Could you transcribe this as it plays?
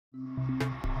Okay,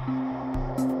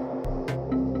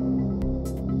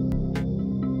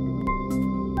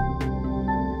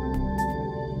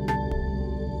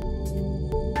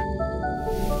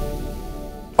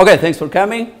 thanks for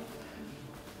coming.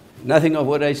 Nothing of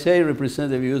what I say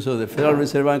represents the views of the Federal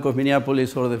Reserve Bank of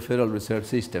Minneapolis or the Federal Reserve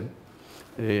System.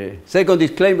 Second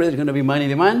disclaimer, there's going to be money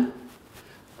demand.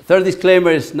 Third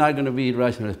disclaimer is not going to be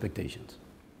irrational expectations.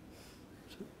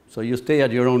 So you stay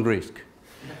at your own risk.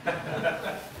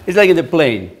 It's like in the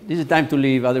plane. This is time to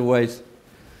leave, otherwise.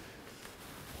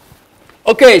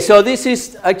 Okay, so this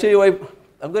is actually why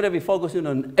I'm going to be focusing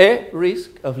on a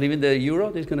risk of leaving the euro.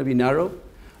 This is going to be narrow.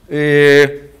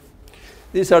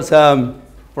 These are some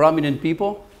prominent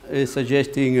people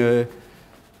suggesting,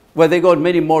 well, they got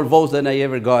many more votes than I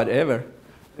ever got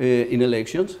in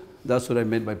elections. That's what I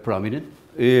meant by prominent.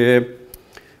 We're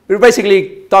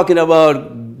basically talking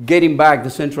about getting back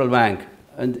the central bank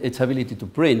and its ability to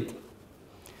print.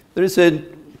 There is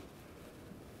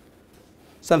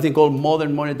something called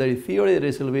modern monetary theory that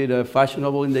is a little bit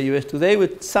fashionable in the US today,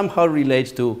 which somehow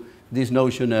relates to this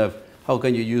notion of how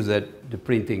can you use the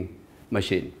printing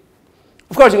machine.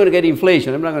 Of course, you're going to get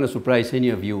inflation. I'm not going to surprise any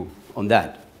of you on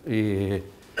that.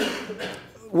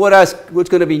 What's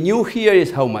going to be new here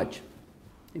is how much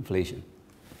inflation.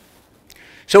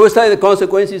 So we study the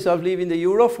consequences of leaving the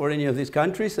euro for any of these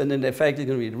countries, and then the effect is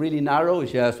going to be really narrow.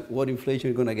 It's just what inflation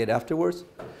you're going to get afterwards.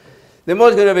 The model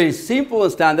is going to be simple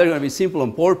and standard. It's going to be simple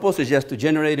on purpose. It's just to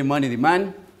generate a money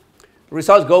demand. The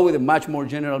results go with a much more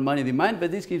general money demand, but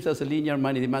this gives us a linear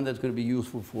money demand that's going to be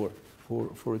useful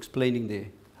for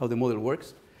explaining how the model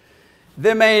works.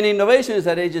 The main innovation is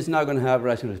that it's just not going to have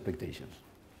rational expectations.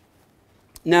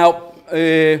 Now,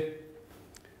 I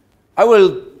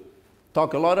will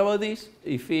talk a lot about this.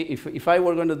 If I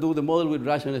were going to do the model with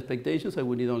rational expectations, I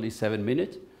would need only 7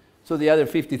 minutes. So the other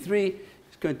 53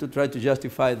 is going to try to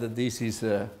justify that this is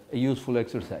a useful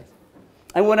exercise.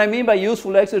 And what I mean by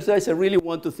useful exercise, I really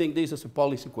want to think this as a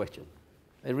policy question.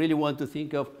 I really want to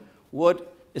think of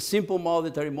what a simple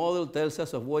monetary model tells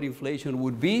us of what inflation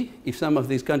would be if some of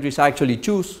these countries actually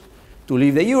choose to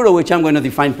leave the euro, which I'm going to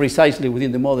define precisely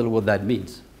within the model what that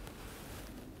means.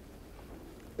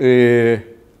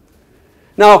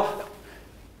 Now,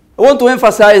 I want to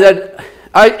emphasize that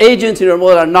our agents in our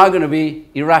model are not going to be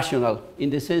irrational in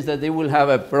the sense that they will have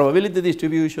a probability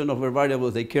distribution of the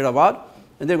variables they care about,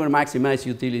 and they're going to maximize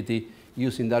utility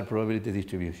using that probability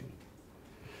distribution.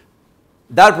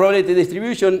 That probability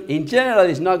distribution, in general,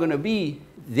 is not going to be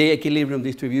the equilibrium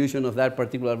distribution of that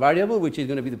particular variable, which is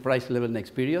going to be the price level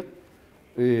next period.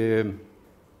 But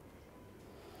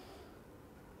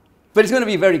it's going to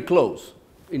be very close,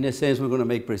 in a sense we're going to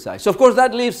make precise. So, of course,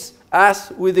 that leaves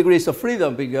us with degrees of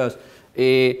freedom, because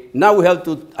now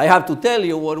I have to tell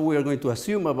you what we are going to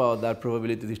assume about that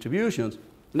probability distributions.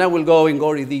 Now we'll go in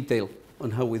gory detail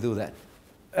on how we do that.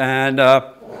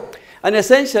 And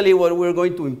essentially what we're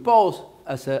going to impose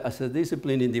as a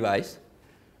disciplining device,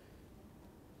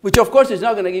 which of course is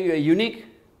not going to give you a unique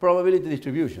probability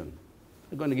distribution.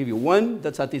 We're going to give you one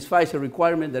that satisfies a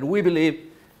requirement that we believe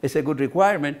is a good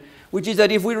requirement, which is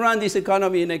that if we run this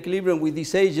economy in equilibrium with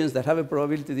these agents that have a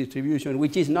probability distribution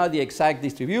which is not the exact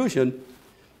distribution,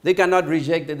 they cannot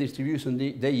reject the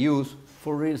distribution they use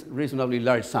for reasonably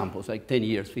large samples, like 10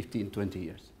 years, 15, 20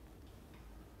 years.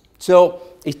 So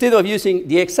instead of using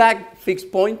the exact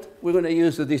fixed point, we're going to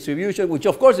use the distribution, which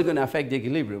of course is going to affect the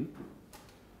equilibrium.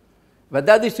 But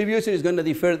that distribution is going to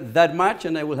differ that much,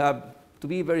 and I will have to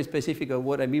be very specific of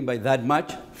what I mean by that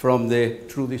much from the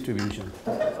true distribution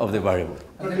of the variable.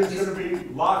 But there's going to be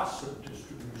lots of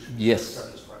distributions. Yes. To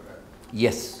satisfy that.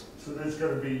 Yes. So there's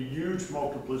going to be huge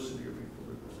multiplicity of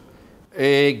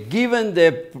equilibrium.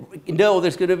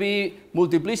 There's going to be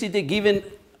multiplicity given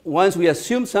once we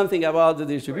assume something about the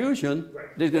distribution,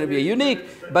 there's going to be a unique,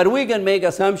 but we can make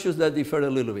assumptions that differ a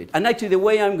little bit. And actually, the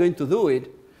way I'm going to do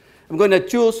it, I'm going to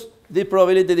choose the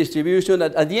probability distribution.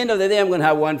 At the end of the day, I'm going to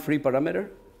have one free parameter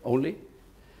only.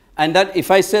 And that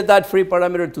if I set that free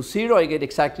parameter to 0, I get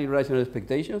exactly rational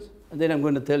expectations. And then I'm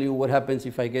going to tell you what happens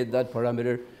if I get that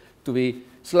parameter to be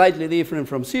slightly different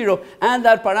from 0. And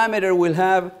that parameter will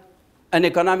have an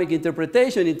economic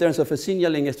interpretation in terms of a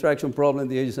signaling extraction problem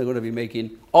the agents are going to be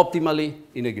making optimally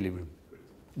in equilibrium.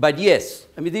 But yes,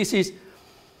 I mean, this is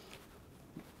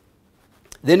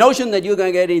the notion that you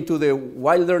can get into the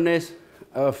wilderness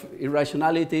of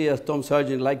irrationality, as Tom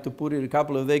Sargent liked to put it a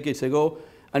couple of decades ago,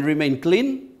 and remain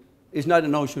clean is not a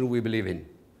notion we believe in.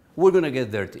 We're going to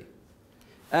get dirty.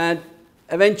 And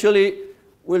eventually,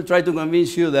 we'll try to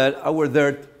convince you that our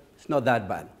dirt is not that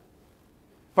bad.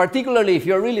 Particularly if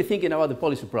you're really thinking about the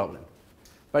policy problem.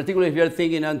 particularly if you're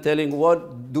thinking and telling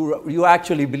what do you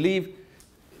actually believe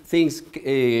things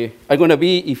are going to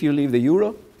be if you leave the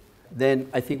euro, then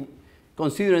I think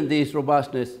considering this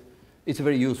robustness, it's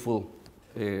very useful.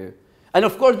 And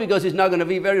of course, because it's not going to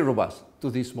be very robust to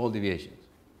these small deviations.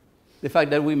 The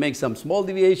fact that we make some small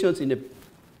deviations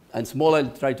and small, I'll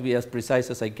try to be as precise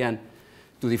as I can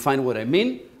to define what I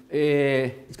mean,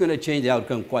 it's going to change the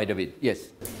outcome quite a bit. Yes?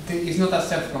 It's not a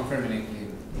self-confirming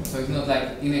equilibrium. So it's not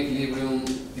like in equilibrium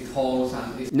it holds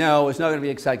and it's... No, it's not going to be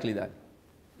exactly that.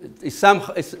 It's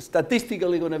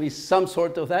statistically going to be some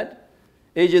sort of that.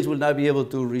 Agents will not be able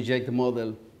to reject the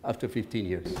model after 15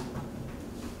 years.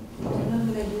 You're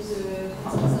not going to use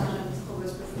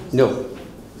No.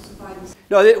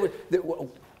 No,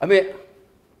 I mean,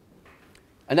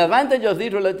 an advantage of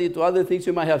this relative to other things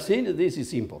you might have seen is this is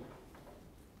simple.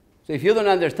 So if you don't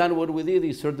understand what we did,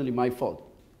 it's certainly my fault,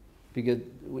 because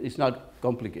it's not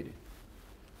complicated.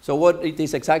 So what it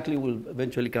is exactly, we'll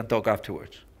eventually can talk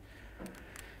afterwards.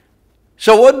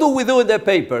 So what do we do in the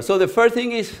paper? So the first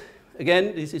thing is,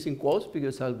 again, this is in quotes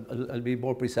because I'll be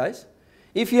more precise.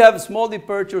 If you have small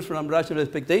departures from rational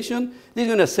expectation, this is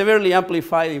going to severely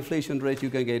amplify the inflation rate you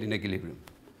can get in equilibrium.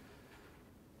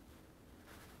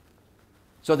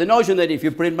 So the notion that if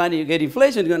you print money, you get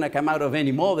inflation is going to come out of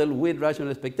any model with rational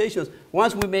expectations.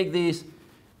 Once we make this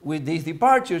with these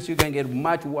departures, you can get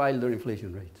much wilder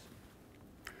inflation rates.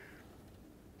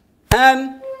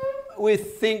 And we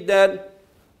think that,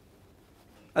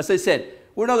 as I said,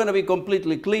 we're not going to be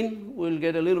completely clean. We'll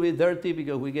get a little bit dirty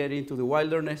because we get into the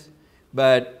wilderness.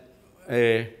 But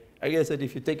I guess that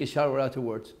if you take a shower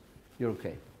afterwards, you're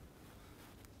okay.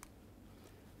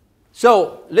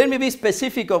 So let me be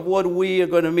specific of what we are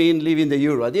going to mean leaving the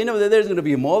euro. At the end of the day, there's going to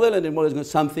be a model, and the model is going to,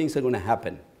 some things are going to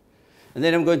happen. And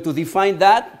then I'm going to define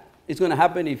that. It's going to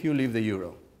happen if you leave the euro.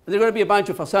 And there are going to be a bunch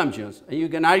of assumptions, and you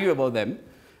can argue about them.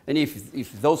 And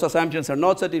if those assumptions are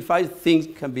not satisfied, things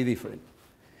can be different.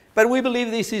 But we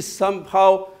believe this is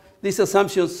somehow, these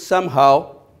assumptions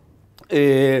somehow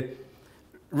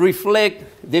reflect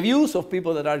the views of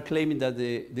people that are claiming that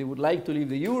they would like to leave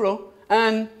the euro,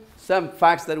 and some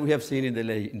facts that we have seen in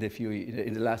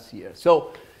the last year.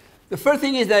 So the first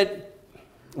thing is that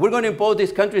we're going to impose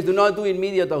these countries do not do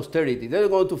immediate austerity. They're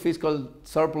going to fiscal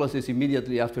surpluses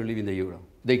immediately after leaving the euro.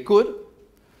 They could.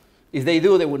 If they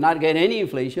do, they would not get any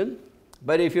inflation.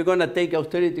 But if you're going to take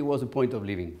austerity, what's the point of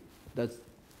leaving? That's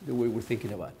the way we're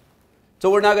thinking about it. So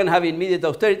we're not going to have immediate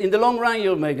austerity. In the long run,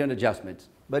 you'll make an adjustment,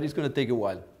 but it's going to take a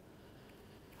while.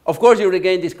 Of course, you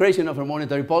regain discretion over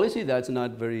monetary policy. That's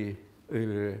not very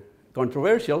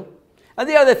controversial. And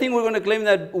the other thing, we're going to claim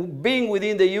that being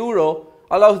within the euro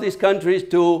allows these countries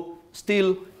to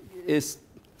still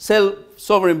sell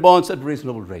sovereign bonds at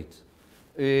reasonable rates.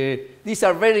 These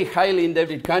are very highly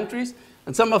indebted countries,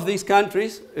 and some of these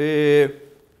countries,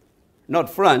 not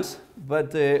France,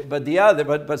 but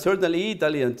certainly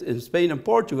Italy and Spain and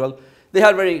Portugal, they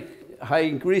had very high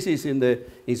increases in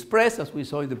spreads, as we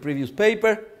saw in the previous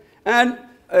paper, and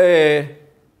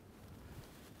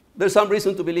there's some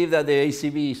reason to believe that the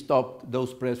ECB stopped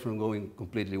those spreads from going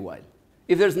completely wild.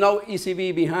 If there's no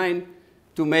ECB behind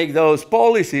to make those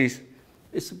policies,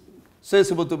 it's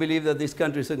sensible to believe that these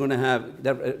countries are going to have,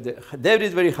 the debt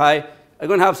is very high, are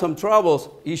going to have some troubles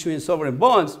issuing sovereign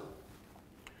bonds.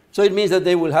 So it means that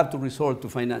they will have to resort to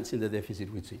financing the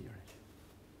deficit with seniorage.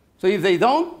 So if they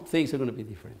don't, things are going to be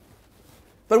different.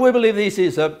 But we believe this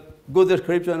is a good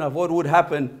description of what would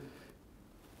happen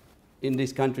in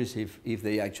these countries if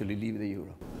they actually leave the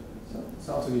euro. So it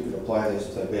sounds like you could apply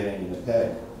this to abandoning the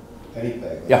peg, any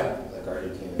peg, like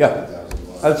Argentina in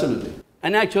 2001. Absolutely.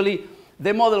 And actually,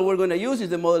 the model we're going to use is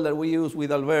the model that we used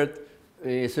with Albert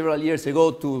several years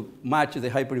ago to match the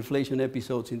hyperinflation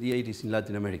episodes in the 80s in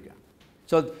Latin America.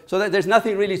 So that there's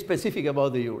nothing really specific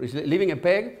about the euro. It's leaving a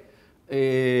peg.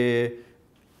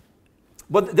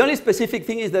 But the only specific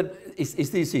thing is that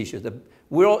is this issue. That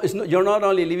you're not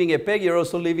only leaving a peg, you're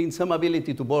also leaving some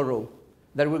ability to borrow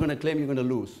that we're going to claim you're going to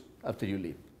lose after you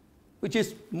leave, which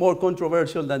is more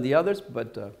controversial than the others,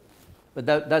 but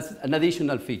that's an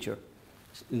additional feature.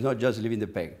 It's not just leaving the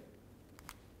peg.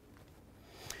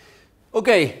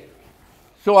 Okay,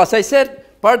 so as I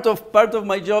said, part of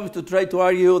my job is to try to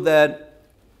argue that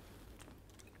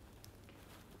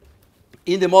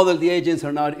in the model the agents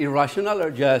are not irrational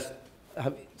or just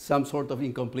have some sort of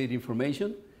incomplete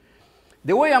information.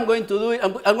 The way I'm going to do it,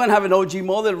 I'm going to have an OG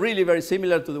model really very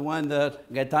similar to the one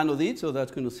that Gaetano did, so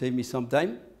that's going to save me some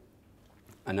time,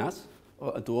 and us,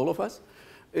 to all of us.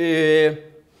 And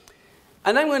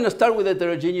I'm going to start with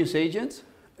heterogeneous agents,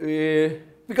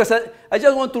 because Because I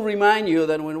just want to remind you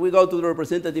that when we go to the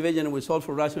representative agent and we solve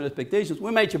for rational expectations,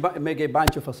 we make a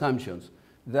bunch of assumptions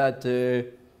that,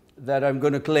 that I'm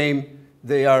going to claim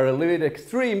they are a little bit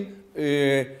extreme,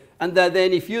 and that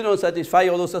then if you don't satisfy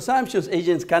all those assumptions,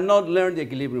 agents cannot learn the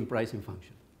equilibrium pricing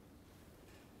function.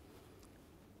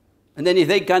 And then if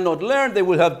they cannot learn, they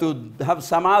will have to have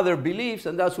some other beliefs,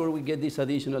 and that's where we get these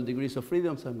additional degrees of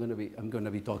freedom I'm going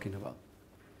to be talking about.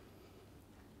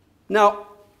 Now,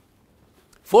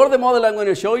 for the model I'm going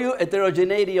to show you,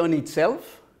 heterogeneity on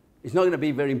itself is not going to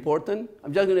be very important.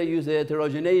 I'm just going to use the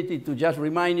heterogeneity to just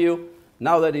remind you,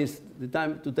 now that is the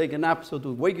time to take a nap, so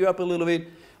to wake you up a little bit,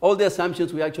 all the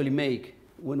assumptions we actually make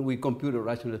when we compute a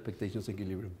rational expectations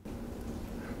equilibrium.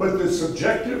 But the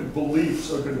subjective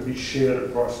beliefs are going to be shared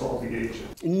across all the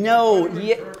agents. No,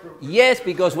 yes,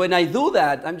 because when I do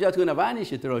that, I'm just going to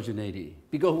vanish heterogeneity.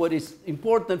 Because what is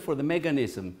important for the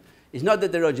mechanism is not the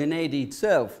heterogeneity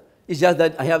itself, it's just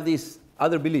that I have these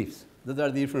other beliefs that are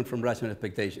different from rational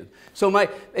expectations. So my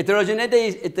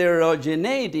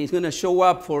heterogeneity is going to show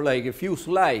up for like a few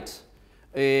slides,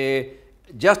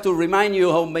 just to remind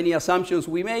you how many assumptions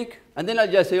we make, and then I'll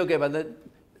just say, okay, but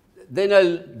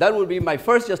that will be my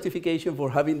first justification for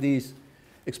having this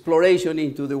exploration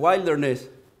into the wilderness.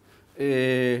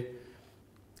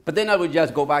 But then I will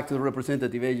just go back to the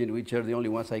representative agent, which are the only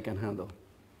ones I can handle.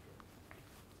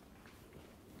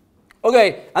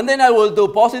 Okay, and then I will do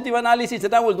positive analysis,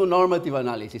 and I will do normative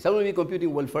analysis. I will be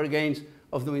computing welfare gains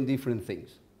of doing different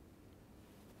things.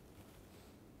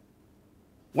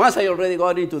 Once I already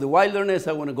got into the wilderness,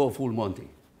 I want to go full Monty.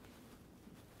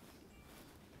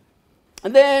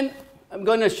 And then I'm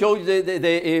going to show you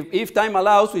if time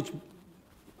allows, which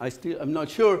I'm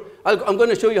not sure, I'm going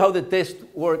to show you how the test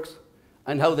works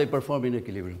and how they perform in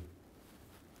equilibrium.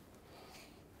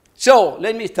 So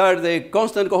let me start the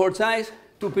constant cohort size,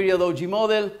 two-period OG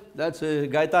model. That's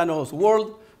Gaetano's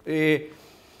world.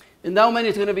 Endowment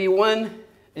is going to be 1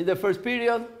 in the first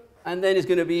period, and then it's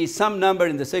going to be some number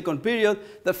in the second period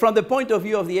that from the point of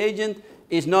view of the agent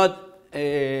is not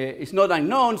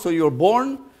unknown, so you're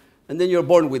born, and then you're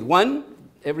born with 1.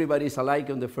 Everybody is alike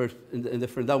in the first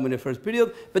endowment in the first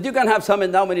period, but you can have some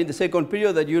endowment in the second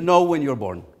period that you know when you're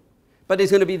born. But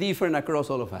it's going to be different across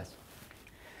all of us.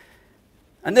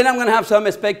 And then I'm going to have some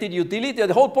expected utility.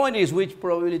 The whole point is which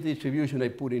probability distribution I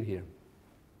put in here.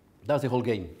 That's the whole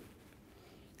game.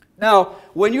 Now,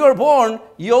 when you are born,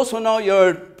 you also know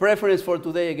your preference for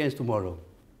today against tomorrow.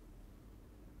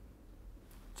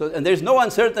 So, and there's no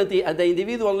uncertainty at the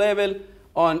individual level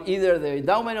on either the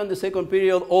endowment on the second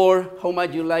period or how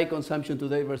much you like consumption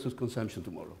today versus consumption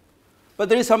tomorrow. But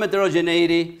there is some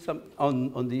heterogeneity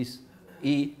on this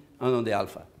E and on the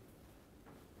alpha.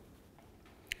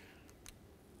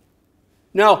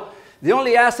 Now, the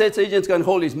only assets agents can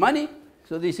hold is money.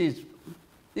 So this is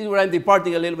where I'm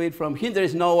departing a little bit from here. There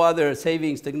is no other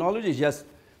savings technology. It's just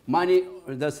money.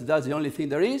 That's the only thing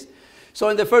there is. So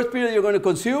in the first period, you're going to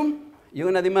consume. You're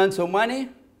going to demand some money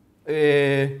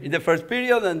in the first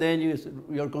period, and then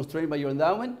you're constrained by your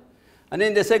endowment. And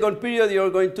in the second period, you're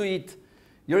going to eat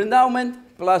your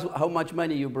endowment plus how much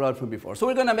money you brought from before. So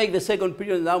we're going to make the second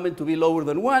period endowment to be lower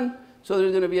than 1. So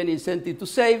there's going to be an incentive to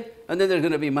save, and then there's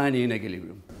going to be money in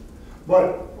equilibrium.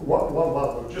 But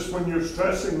just when you're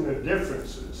stressing the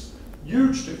differences,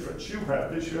 huge difference you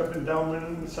have is you have endowment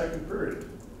in the second period.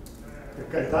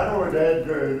 If Gaetano had had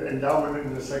endowment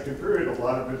in the second period, a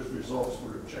lot of his results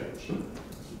would have changed.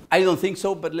 I don't think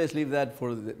so, but let's leave that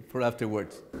for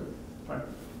afterwards. Fine.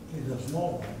 It's a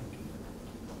small one.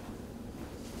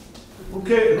 Who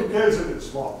cares if it's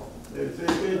small?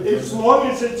 As long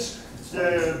as it's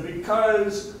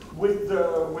because with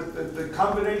the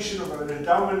combination of an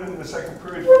endowment in the second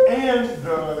period and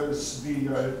the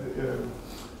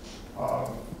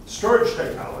storage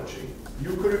technology,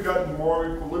 you could have gotten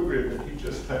more equilibrium than he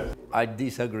just had. I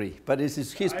disagree, but this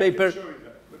is his paper,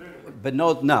 but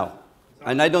not now.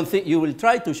 And I don't think you will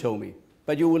try to show me,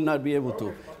 but you will not be able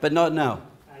to, but not now.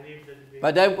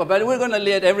 But we're going to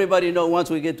let everybody know once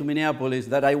we get to Minneapolis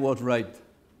that I was right.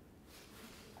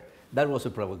 That was a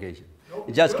provocation.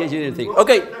 Just in case you didn't think.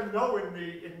 Okay. Let them know in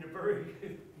the very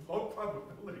low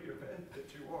probability event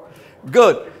that you are.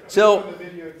 Good. So The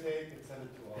videotape and send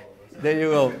it to all of us. there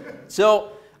you go.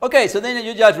 So okay. So then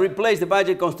you just replace the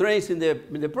budget constraints in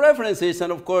the preferences,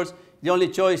 and of course the only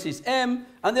choice is M,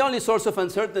 and the only source of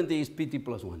uncertainty is PT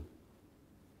plus 1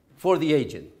 for the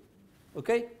agent.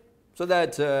 Okay. So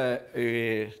that's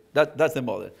the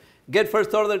model. Get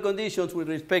first order conditions with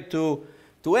respect to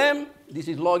M. This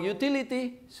is log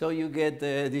utility, so you get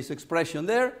this expression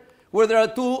there, where there are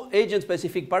 2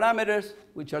 agent-specific parameters,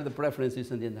 which are the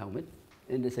preferences and the endowment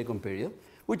in the second period,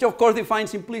 which of course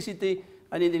defines simplicity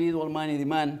and individual money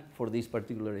demand for this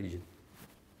particular agent.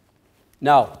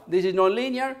 Now, this is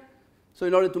non-linear, so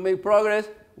in order to make progress,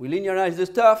 we linearize the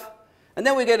stuff, and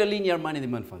then we get a linear money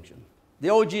demand function. The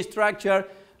OG structure,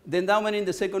 the endowment in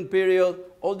the second period,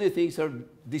 all the things are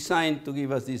designed to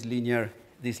give us this linear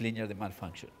demand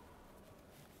function.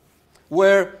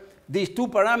 Where these two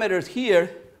parameters here,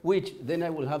 which then I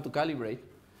will have to calibrate,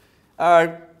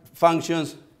 are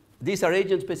functions. These are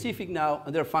agent-specific now,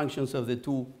 and they're functions of the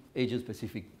two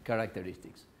agent-specific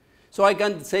characteristics. So I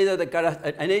can say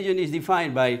that an agent is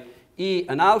defined by E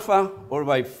and alpha, or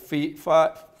by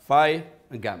phi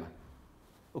and gamma.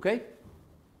 Okay?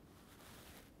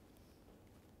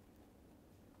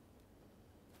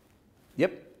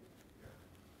 Yep.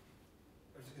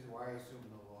 Why assume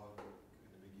no log in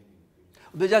the beginning?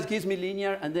 That just gives me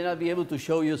linear, and then I'll be able to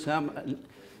show you some. You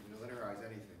linearize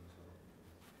anything.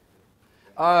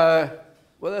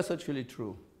 Well, that's actually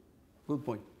true. Good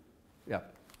point. Yeah.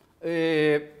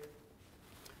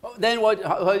 Then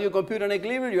how do you compute an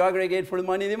equilibrium? You aggregate for the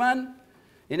money demand.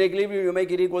 In equilibrium, you make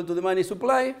it equal to the money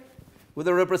supply. With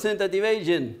a representative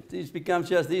agent, this becomes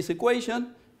just this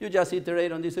equation. You just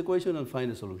iterate on this equation and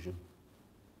find a solution.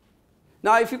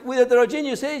 Now, with a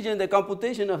heterogeneous agent, the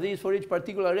computation of this for each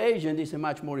particular agent is a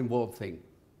much more involved thing.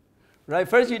 Right?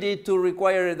 First, you need to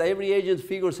require that every agent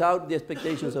figures out the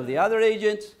expectations of the other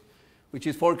agents, which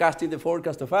is forecasting the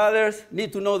forecast of others.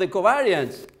 Need to know the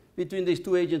covariance between these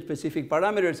two agent-specific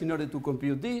parameters in order to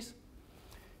compute this.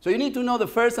 So you need to know the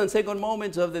first and second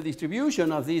moments of the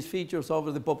distribution of these features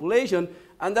over the population,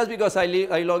 and that's because I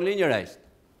log linearized.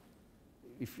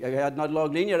 If I had not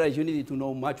log linearized, you needed to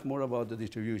know much more about the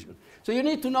distribution. So you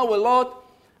need to know a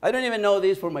lot. I don't even know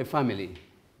this for my family.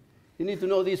 You need to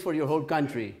know this for your whole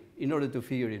country in order to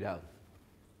figure it out.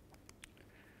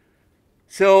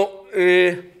 So,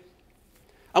 and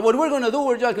what we're going to do,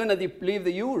 we're just going to leave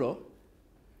the euro,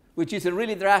 which is a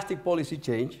really drastic policy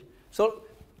change. So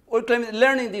we're claiming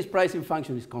learning this pricing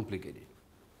function is complicated.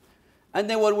 And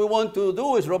then what we want to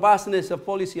do is robustness of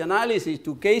policy analysis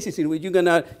to cases in which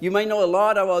you might know a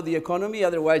lot about the economy,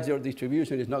 otherwise your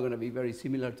distribution is not going to be very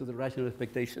similar to the rational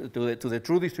expectation, to the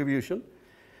true distribution.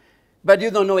 But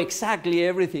you don't know exactly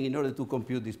everything in order to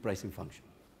compute this pricing function.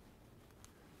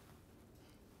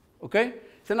 Okay?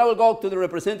 So now we'll go to the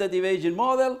representative agent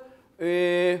model.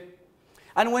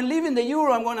 And when leaving the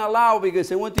euro, I'm going to allow,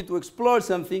 because I wanted to explore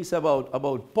some things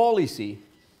about policy,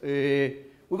 we're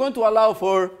going to allow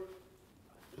for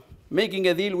making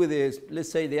a deal with this,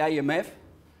 let's say the IMF,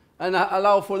 and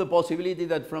allow for the possibility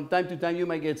that from time to time you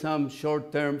might get some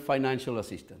short-term financial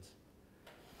assistance.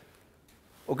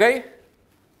 Okay?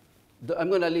 I'm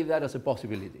going to leave that as a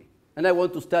possibility. And I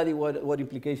want to study what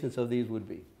implications of this would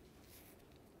be.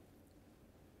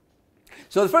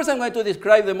 So first I'm going to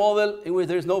describe the model in which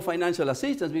there is no financial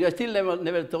assistance, because I still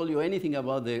never told you anything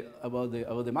about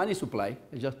the money supply.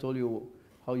 I just told you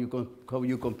how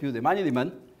you compute the money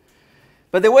demand.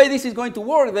 But the way this is going to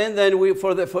work, then we're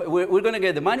going to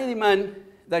get the money demand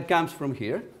that comes from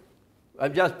here.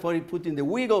 I'm just putting the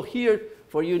wiggle here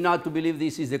for you not to believe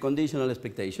this is the conditional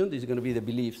expectation. This is going to be the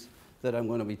beliefs that I'm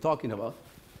going to be talking about.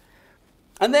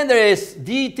 And then there is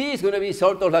DT is going to be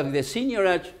sort of like the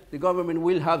seigniorage the government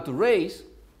will have to raise,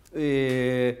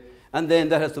 and then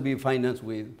that has to be financed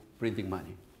with printing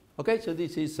money. Okay, so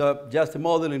this is just a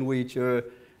model in which you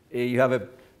have a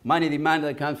money demand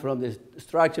that comes from the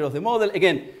structure of the model.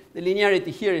 Again, the linearity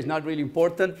here is not really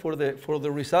important for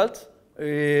the results.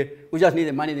 We just need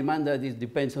a money demand that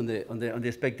depends on the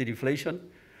expected inflation.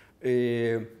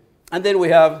 And then we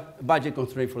have a budget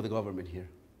constraint for the government here.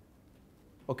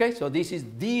 Okay, so D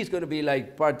is going to be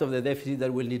like part of the deficit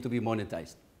that will need to be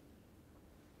monetized.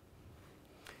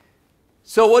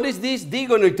 So what is this D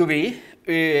going to be?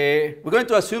 We're going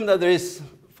to assume that there is,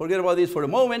 forget about this for a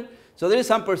moment, so there is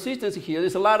some persistency here.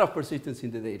 There's a lot of persistence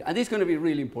in the data, and this is going to be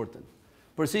really important.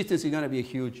 Persistence is going to be a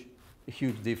huge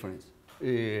difference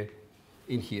in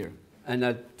here, and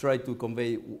I'll try to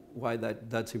convey why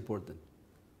that's important.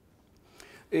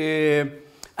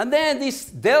 And then this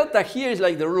delta here is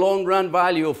like the long-run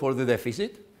value for the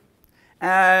deficit.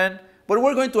 And what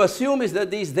we're going to assume is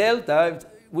that this delta,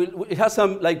 it has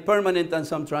some like permanent and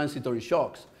some transitory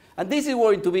shocks. And this is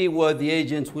going to be what the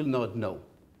agents will not know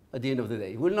at the end of the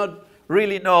day. Will not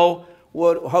really know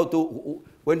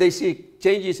when they see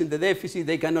changes in the deficit,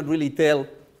 they cannot really tell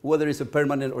whether it's a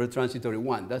permanent or a transitory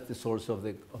one. That's the source of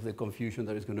the confusion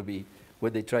that is going to be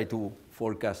when they try to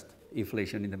forecast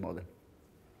inflation in the model.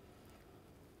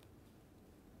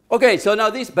 Okay, so now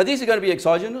this is going to be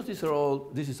exogenous. This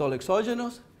is all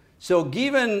exogenous. So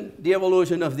given the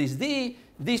evolution of this D,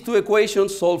 these two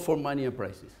equations solve for money and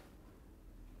prices.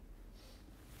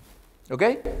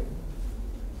 Okay?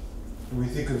 We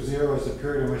think of zero as the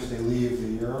period in which they leave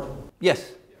the euro?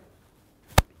 Yes.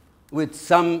 With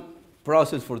some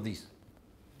process for this.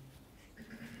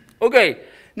 Okay,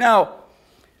 now,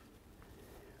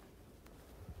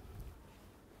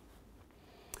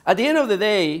 at the end of the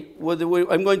day,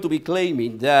 I'm going to be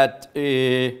claiming that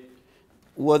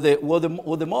what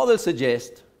the model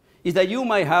suggests is that you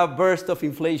might have bursts of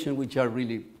inflation which are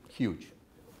really huge,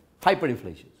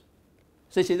 hyperinflations.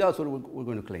 So that's what we're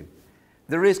going to claim.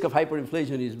 The risk of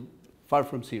hyperinflation is far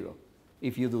from zero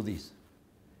if you do this.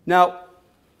 Now,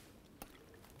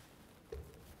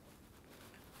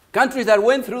 countries that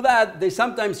went through that, they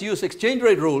sometimes use exchange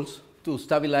rate rules to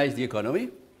stabilize the economy.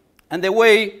 And the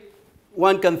way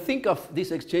one can think of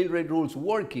these exchange rate rules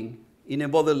working in a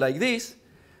model like this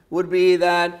would be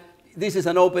that this is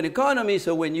an open economy,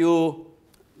 so when you,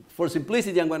 for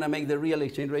simplicity, I'm going to make the real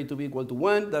exchange rate to be equal to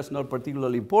 1. That's not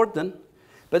particularly important.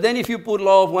 But then if you put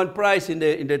law of one price in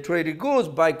the traded goods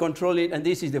by controlling, and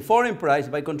this is the foreign price,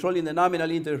 by controlling the nominal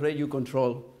interest rate, you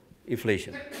control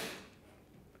inflation.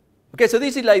 Okay, so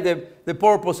this is like the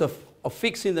purpose of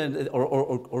fixing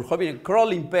or having a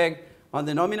crawling peg on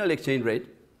the nominal exchange rate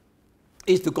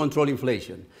is to control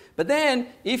inflation. But then,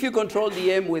 if you control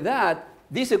the M with that,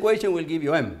 this equation will give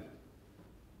you M.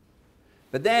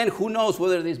 But then, who knows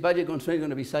whether this budget constraint is going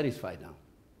to be satisfied now.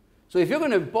 So if you're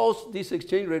going to impose these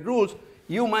exchange rate rules,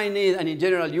 you might need, and in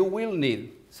general, you will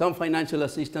need some financial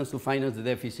assistance to finance the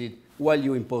deficit while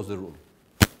you impose the rule.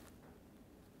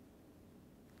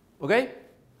 Okay?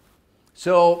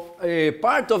 So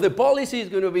part of the policy is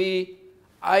going to be,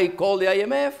 I call the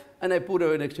IMF and I put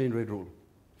an exchange rate rule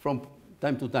from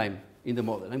time to time in the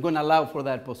model. I'm going to allow for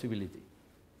that possibility.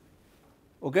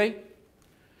 Okay?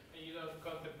 And you don't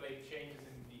contemplate changes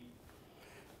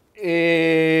in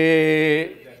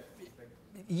the...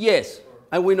 Yes,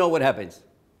 and we know what happens.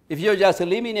 If you just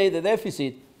eliminate the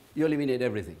deficit, you eliminate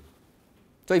everything.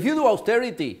 So if you do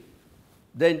austerity,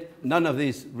 then none of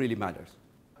this really matters.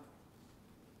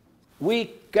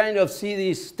 We kind of see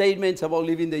these statements about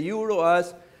leaving the euro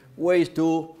as ways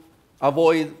to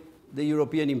avoid the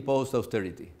European imposed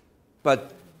austerity.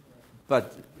 But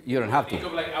you don't have to. Think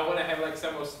of like, I want to have like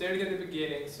some austerity at the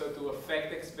beginning, so to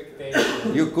affect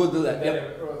expectations. You could do that.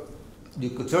 Yep.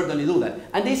 You could certainly do that.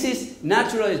 And this is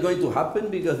naturally going to happen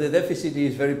because the deficit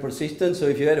is very persistent. So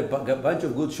if you had a bunch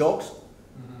of good shocks,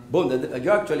 boom,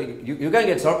 you can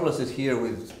get surpluses here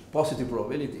with positive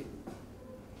probability.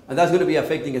 And that's going to be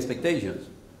affecting expectations.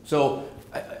 So,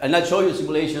 and I'll show you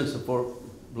simulations for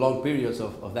long periods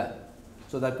of that.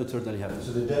 So that could certainly happen.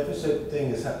 So the deficit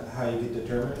thing is how you get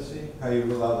determinacy? How you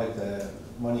rule out like the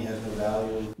money has no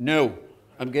value? No,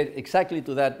 I'm getting exactly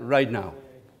to that right now.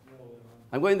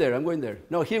 I'm going there.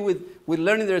 No, here with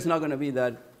learning there's not going to be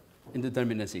that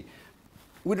indeterminacy.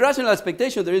 With rational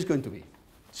expectation there is going to be.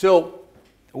 So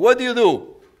what do you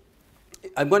do?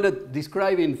 I'm going to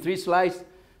describe in 3 slides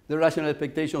the rational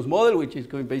expectations model, which is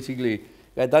going basically,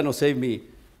 Gaetano save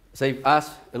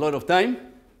us a lot of time.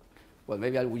 Well,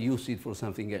 maybe I will use it for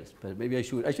something else, but maybe I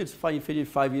should finish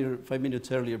 5 minutes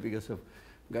earlier because of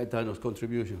Gaetano's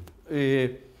contribution.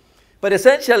 But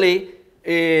essentially,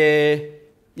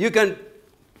 you can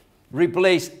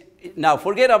replace, now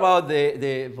forget about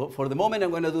for the moment I'm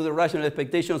going to do the rational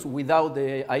expectations without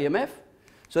the IMF.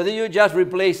 So then you just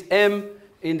replace M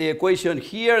in the equation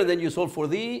here, then you solve for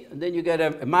D, and then you get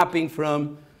a mapping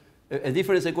from a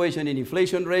difference equation in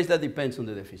inflation rates that depends on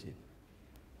the deficit.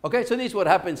 Okay, so this is what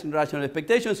happens in rational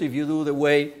expectations if you do the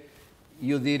way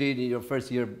you did it in your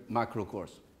first year macro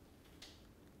course.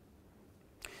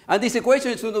 And this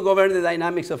equation is going to govern the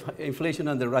dynamics of inflation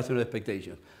under rational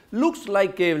expectations. Looks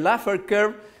like a Laffer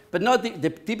curve, but not the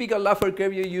typical Laffer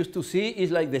curve you used to see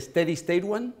is like the steady state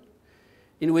one,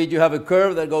 in which you have a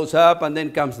curve that goes up and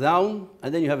then comes down,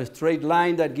 and then you have a straight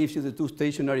line that gives you the 2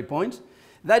 stationary points.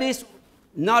 That is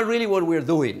not really what we're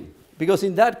doing, because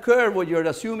in that curve, what you're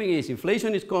assuming is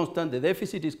inflation is constant, the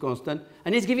deficit is constant,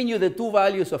 and it's giving you the 2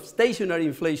 values of stationary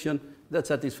inflation that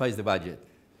satisfies the budget.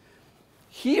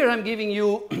 Here I'm giving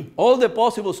you all the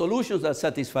possible solutions that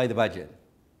satisfy the budget.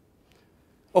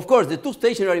 Of course, the 2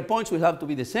 stationary points will have to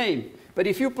be the same, but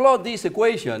if you plot this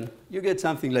equation, you get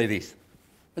something like this.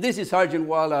 This is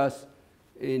Sargent-Wallace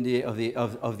of the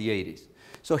 80s.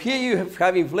 So here you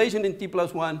have inflation in T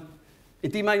plus 1,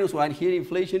 in T minus 1, here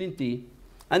inflation in T,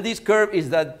 and this curve is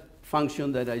that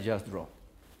function that I just draw.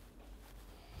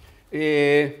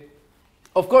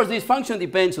 Of course, this function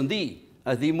depends on D.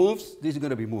 As D moves, this is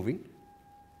going to be moving.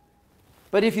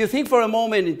 But if you think for a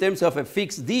moment in terms of a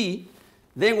fixed D,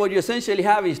 then what you essentially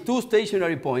have is 2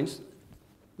 stationary points,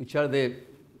 which are the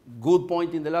good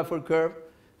point in the Laffer curve,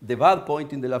 the bad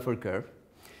point in the Laffer curve.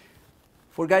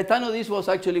 For Gaetano, this was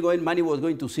actually going, money was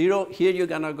going to zero. Here you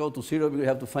cannot go to zero because you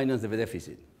have to finance the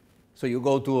deficit. So you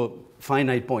go to a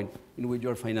finite point in which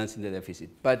you're financing the deficit.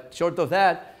 But short of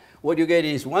that, what you get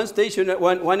is one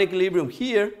equilibrium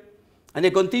here, and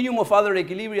a continuum of other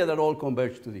equilibria that all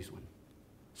converge to this one.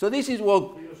 So this is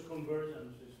what...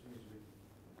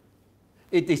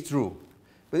 It is true.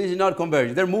 But this is not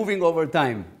convergence. They're moving over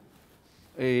time.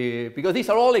 Because these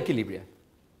are all equilibria.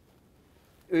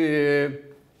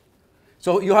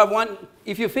 So you have one,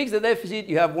 if you fix the deficit,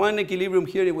 you have one equilibrium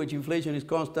here in which inflation is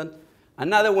constant,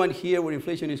 another one here where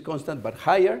inflation is constant but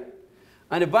higher,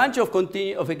 and a bunch of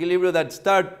equilibria that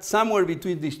start somewhere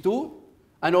between these two,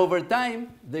 and over time,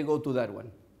 they go to that one.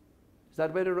 Is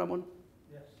that better, Ramon?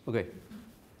 Yes. Okay.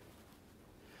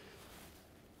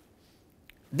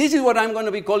 This is what I'm going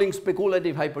to be calling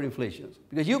speculative hyperinflations,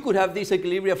 because you could have these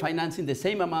equilibria financing the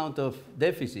same amount of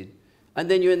deficit, and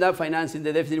then you end up financing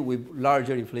the deficit with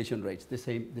larger inflation rates, the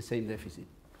same deficit.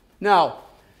 Now,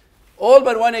 all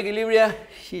but one equilibria,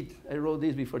 shit, I wrote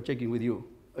this before checking with you,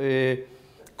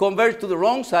 converge to the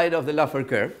wrong side of the Laffer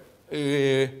curve.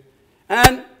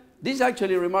 And this is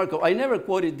actually remarkable. I never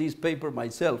quoted this paper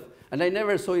myself, and I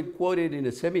never saw it quoted in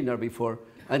a seminar before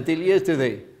until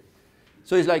yesterday.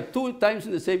 So it's like 2 times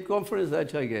in the same conference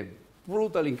that I gave.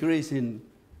 Brutal increase in,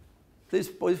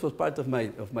 this was part of my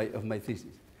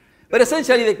thesis. But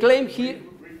essentially the claim here...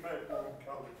 We might not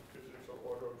count it because it's a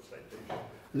order of citation.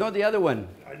 Not the other one.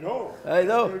 I know.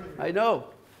 I know.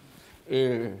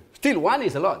 Still, 1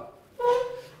 is a lot.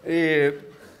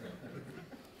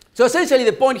 So essentially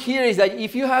the point here is that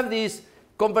if you have these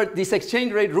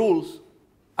exchange rate rules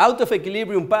out of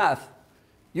equilibrium path,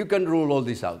 you can rule all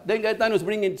this out. Then Gaetano's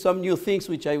bringing some new things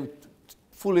which I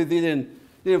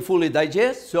didn't fully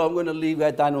digest, so I'm going to leave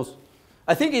Gaetano's.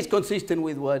 I think it's consistent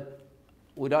with what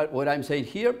I'm saying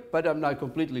here, but I'm not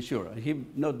completely sure. He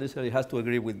not necessarily has to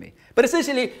agree with me. But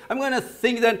essentially, I'm going to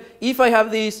think that if I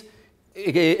have these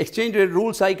exchange rate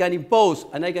rules I can impose,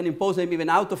 and I can impose them even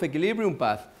out of equilibrium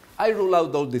path, I rule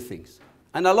out all these things.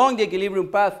 And along the equilibrium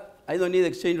path, I don't need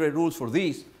exchange rate rules for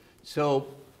these, so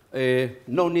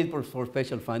no need for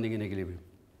special funding in equilibrium.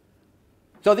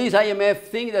 So this IMF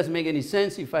thing doesn't make any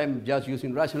sense if I'm just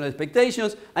using rational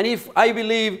expectations. And if I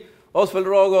believe Oswald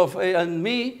Rogov and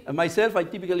me, and myself, I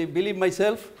typically believe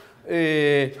myself,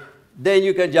 then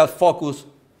you can just focus.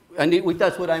 And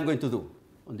that's what I'm going to do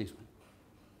on this one.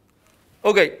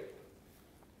 Okay.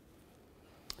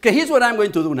 Okay, here's what I'm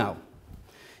going to do now.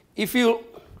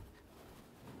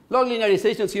 Log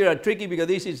linearizations here are tricky because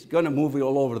this is going to move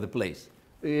all over the place.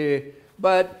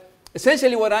 But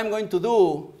essentially what I'm going to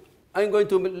do, I'm going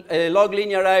to log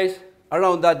linearize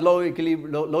around that low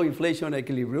inflation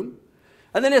equilibrium.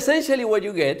 And then essentially what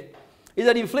you get is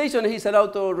that inflation is an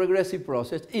autoregressive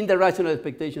process in the rational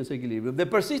expectations equilibrium. The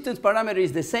persistence parameter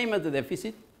is the same as the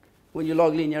deficit when you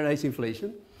log linearize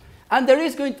inflation. And there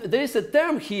is a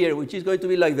term here which is going to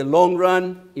be like the long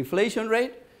run inflation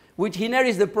rate, which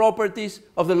inherits the properties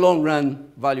of the long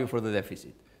run value for the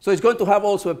deficit. So it's going to have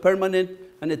also a permanent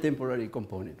and a temporary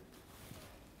component.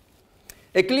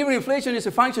 Equilibrium inflation is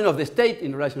a function of the state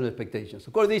in rational expectations.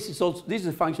 Of course, this is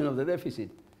a function of the deficit.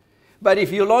 But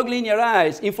if you log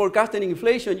linearize in forecasting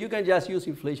inflation, you can just use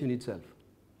inflation itself.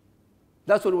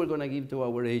 That's what we're going to give to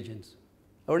our agents.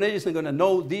 Our agents are going to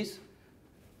know this,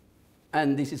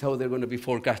 and this is how they're going to be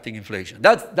forecasting inflation.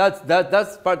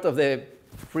 That's part of the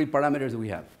free parameters we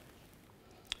have.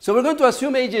 So we're going to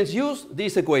assume agents use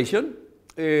this equation,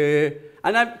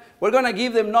 and we're going to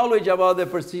give them knowledge about the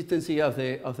persistency of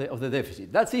the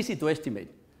deficit. That's easy to estimate.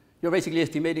 You're basically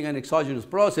estimating an exogenous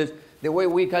process. The way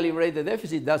we calibrate the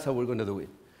deficit, that's how we're going to do it.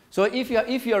 So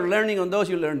if you're learning on those,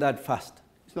 you learn that fast.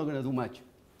 It's not going to do much.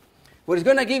 What is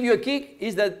going to give you a kick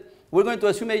is that we're going to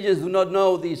assume agents do not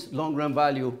know this long-run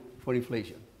value for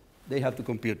inflation. They have to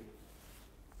compute.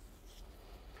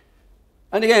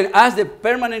 And again, as the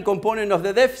permanent component of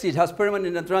the deficit has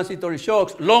permanent and transitory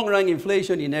shocks, long-run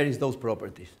inflation inherits those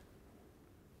properties.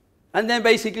 And then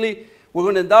basically, we're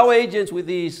going to endow agents with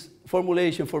this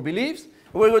formulation for beliefs.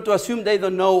 We're going to assume they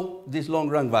don't know this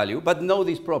long-run value, but know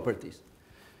these properties.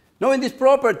 Knowing these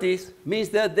properties means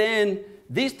that then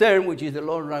this term, which is the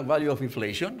long-run value of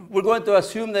inflation, we're going to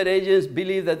assume that agents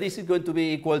believe that this is going to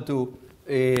be equal to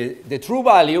the true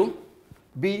value,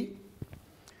 B,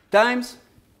 times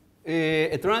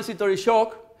a transitory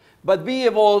shock, but B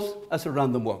evolves as a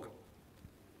random walk.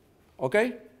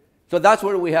 Okay? So that's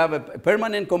where we have a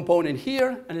permanent component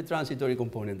here and a transitory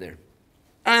component there.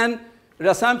 And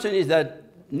the assumption is that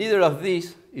neither of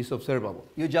these is observable.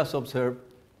 You just observe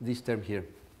this term here.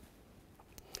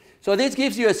 So this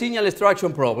gives you a signal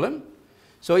extraction problem.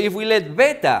 So if we let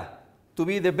beta to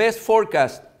be the best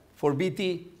forecast for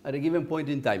BT at a given point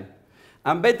in time,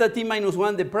 and beta t minus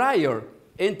 1 the prior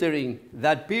entering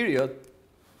that period,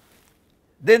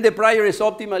 then the prior is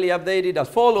optimally updated as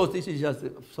follows. This is just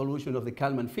the solution of the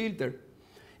Kalman filter,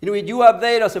 in which you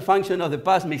update as a function of the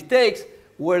past mistakes,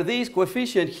 where this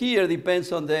coefficient here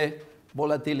depends on the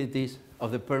volatilities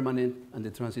of the permanent and the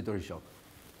transitory shock.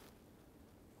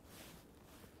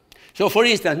 So for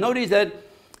instance, notice that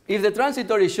if the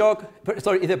transitory shock,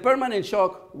 if the permanent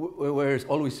shock were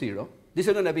always 0, these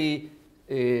are going to be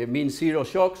mean 0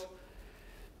 shocks.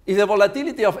 If the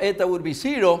volatility of eta would be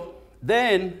 0,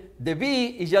 then the B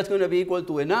is just going to be equal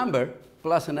to a number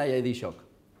plus an IID shock.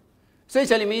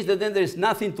 Essentially means that then there's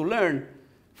nothing to learn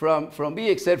from B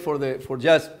except for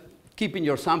just keeping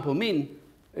your sample mean.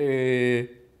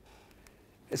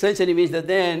 Essentially means that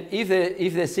then if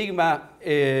the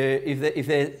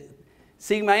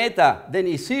sigma eta then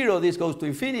is 0, this goes to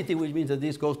infinity, which means that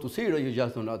this goes to 0. You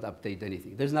just do not update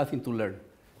anything. There's nothing to learn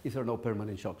if there are no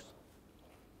permanent shocks.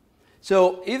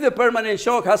 So if the permanent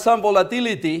shock has some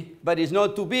volatility, but it's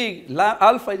not too big,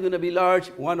 alpha is going to be large,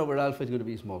 1 over alpha is going to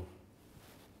be small.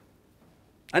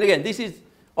 And again, this is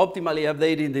optimally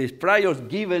updating these priors,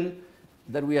 given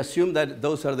that we assume that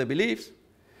those are the beliefs.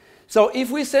 So if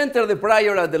we center the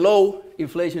prior at the low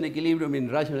inflation equilibrium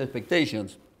in rational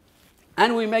expectations,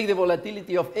 and we make the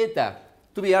volatility of eta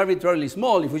to be arbitrarily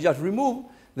small, if we just remove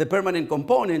the permanent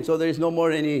component, so there is no more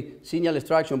any signal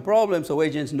extraction problem, so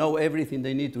agents know everything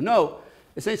they need to know,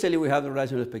 essentially we have the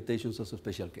rational expectations as a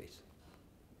special case.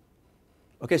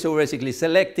 Okay, so we're basically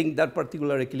selecting that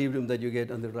particular equilibrium that you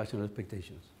get under rational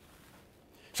expectations.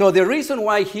 So the reason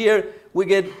why here we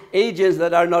get agents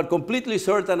that are not completely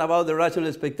certain about the rational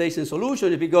expectation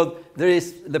solution is because there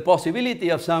is the possibility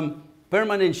of some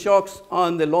permanent shocks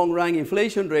on the long-run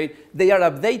inflation rate. They are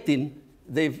updating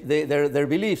their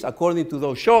beliefs according to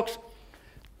those shocks.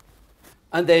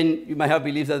 And then you might have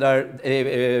beliefs that are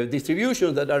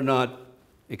distributions that are not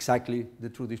exactly the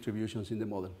true distributions in the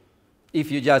model, if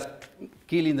you just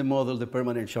kill in the model the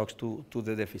permanent shocks to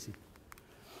the deficit.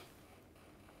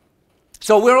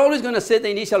 So we're always going to set the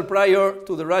initial prior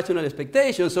to the rational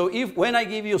expectation. So if when I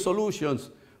give you solutions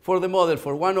for the model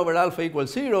for 1 over alpha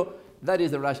equals 0, that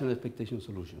is the rational expectation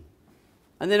solution.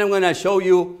 And then I'm going to show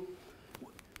you,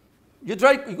 you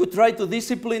could try to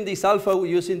discipline this alpha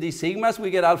using these sigmas. We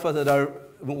get alphas that are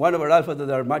 1 over alpha that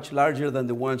are much larger than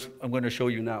the ones I'm going to show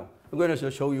you now. I'm going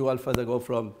to show you alphas that go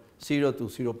from 0 to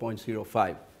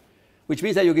 0.05, which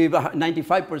means that you give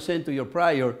 95% to your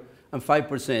prior and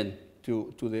 5%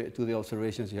 to the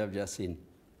observations you have just seen.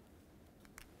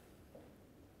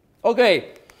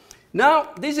 Okay,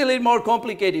 now this is a little more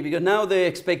complicated because now the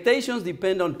expectations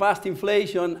depend on past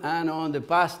inflation and on the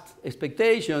past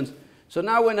expectations. So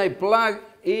now when I plug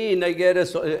in, I get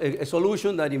a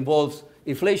solution that involves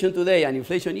inflation today and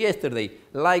inflation yesterday,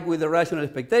 like with the rational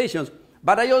expectations,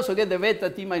 but I also get the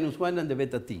beta t minus 1 and the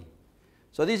beta t.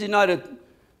 So this is not a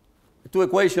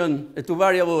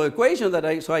two-variable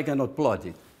equation so I cannot plot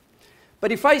it.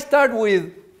 But if I start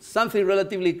with something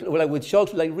relatively, like with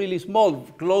shocks like really small,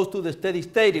 close to the steady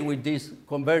state in which this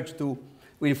converge to,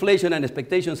 where inflation and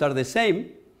expectations are the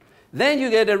same, then you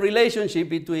get a relationship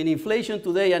between inflation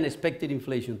today and expected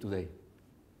inflation today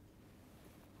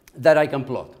that I can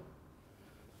plot.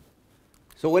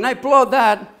 So when I plot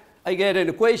that, I get an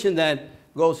equation that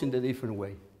goes in a different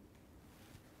way.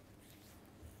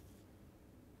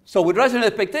 So with rational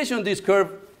expectation, this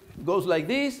curve goes like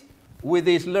this. With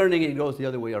this learning, it goes the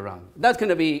other way around. That's going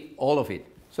to be all of it.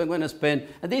 So I'm going to spend,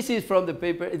 and this is from the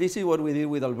paper, this is what we did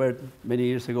with Albert many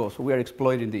years ago, so we are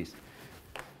exploiting this.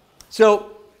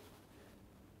 So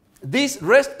this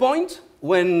rest point,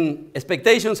 when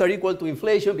expectations are equal to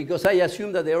inflation, because I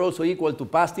assume that they are also equal to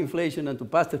past inflation and to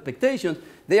past expectations,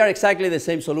 they are exactly the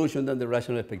same solution than the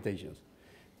rational expectations.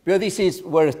 Because this is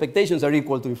where expectations are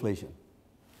equal to inflation.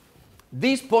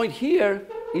 This point here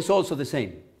is also the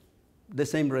same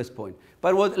rest point.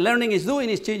 But what learning is doing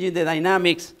is changing the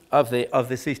dynamics of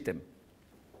the system.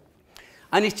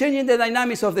 And it's changing the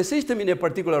dynamics of the system in a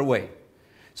particular way.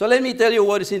 So let me tell you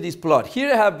what is in this plot.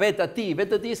 Here I have beta t.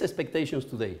 Beta t is expectations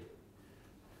today.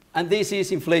 And this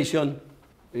is inflation,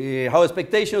 how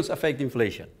expectations affect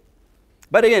inflation.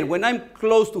 But again, when I'm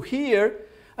close to here,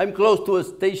 I'm close to a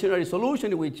stationary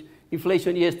solution in which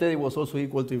inflation yesterday was also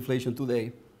equal to inflation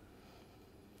today.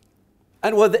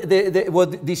 And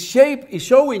what this shape is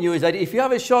showing you is that if you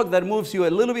have a shock that moves you a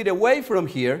little bit away from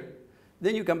here,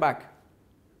 then you come back.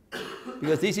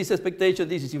 Because this is expectation,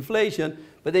 this is inflation,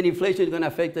 but then inflation is going to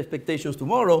affect expectations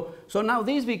tomorrow. So now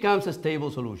this becomes a stable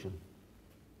solution.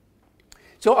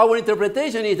 So our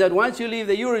interpretation is that once you leave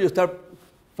the euro, you start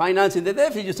financing the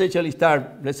deficit, you essentially start,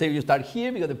 let's say you start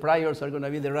here because the priors are going to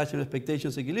be the rational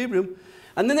expectations equilibrium.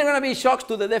 And then there are going to be shocks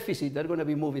to the deficit that are going to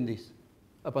be moving this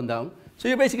up and down. So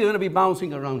you're basically going to be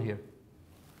bouncing around here.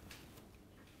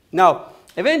 Now,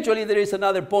 eventually there is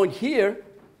another point here.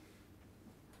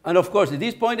 And of course, at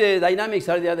this point, the dynamics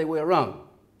are the other way around.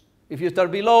 If you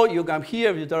start below, you come here.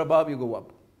 If you start above, you go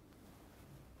up.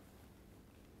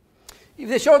 If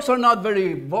the shocks are not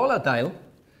very volatile,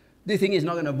 this thing is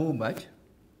not going to move much.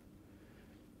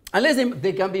 Unless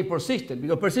they can be persistent,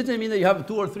 because persistent means that you have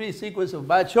 2 or 3 sequences of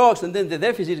bad shocks, and then the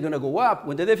deficit is going to go up.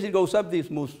 When the deficit goes up, this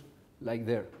moves like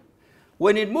there.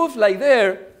 When it moves like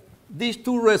there, these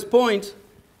 2 rest points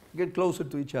get closer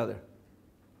to each other.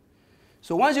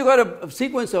 So once you got a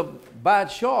sequence of bad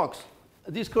shocks,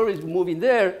 this curve is moving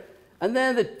there, and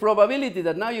then the probability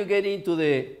that now you get into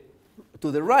to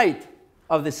the right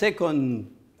of the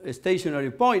second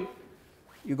stationary point,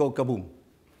 you go kaboom.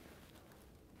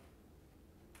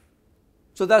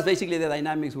 So that's basically the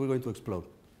dynamics we're going to explode.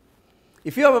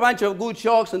 If you have a bunch of good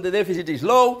shocks and the deficit is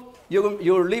low,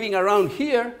 you're living around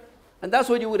here, and that's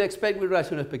what you would expect with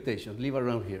rational expectations, live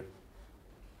around here.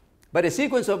 But a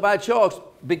sequence of bad shocks,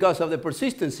 because of the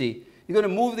persistency, you're going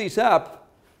to move this up,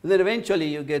 and then eventually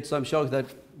you get some shocks that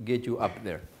get you up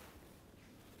there.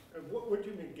 And what do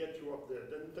you mean get you up there?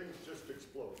 Then things just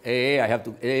explode.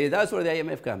 That's where the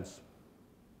IMF comes.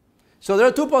 So there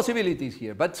are 2 possibilities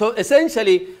here. But so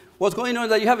essentially, what's going on is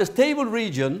that you have a stable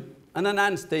region and an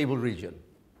unstable region.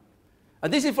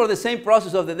 And this is for the same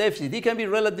process of the deficit. It can be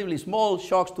relatively small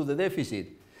shocks to the deficit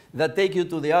that take you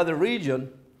to the other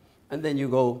region, and then you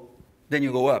go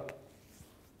up.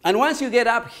 And once you get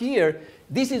up here,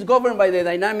 this is governed by the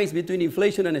dynamics between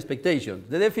inflation and expectation.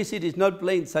 The deficit is not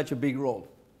playing such a big role.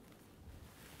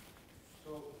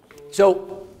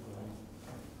 So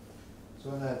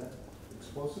in that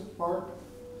explosive part,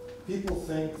 people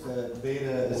think that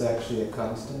beta is actually a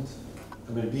constant.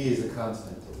 I mean, B is a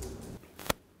constant.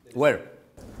 Where?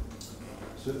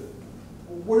 So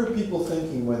what are people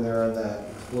thinking when they're on that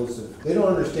explosive? They don't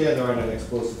understand they're on an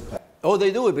explosive path. Oh,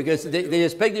 they do it because they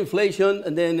expect inflation,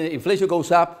 and then inflation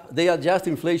goes up. They adjust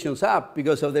inflations up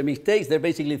because of their mistakes. They're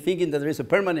basically thinking that there is a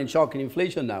permanent shock in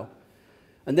inflation now.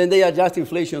 And then they adjust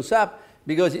inflations up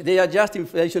because they adjust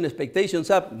inflation expectations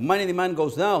up. Money demand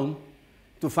goes down.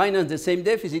 To finance the same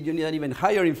deficit, you need an even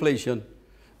higher inflation,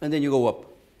 and then you go up.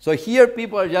 So here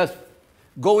people are just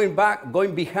going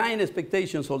behind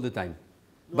expectations all the time,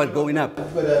 but going up.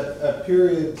 But at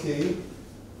period T,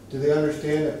 do they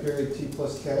understand at period T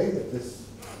plus K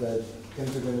that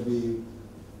things are going to be?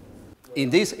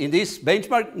 In this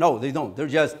benchmark, no, they don't. They're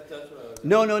just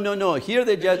no. Here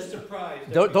they're just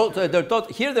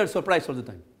surprised. Here they're surprised all the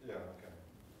time. Yeah. Okay.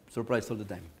 Surprised all the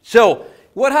time. So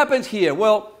what happens here?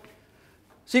 Well,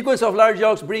 sequence of large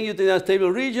shocks bring you to the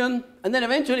unstable region, and then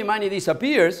eventually money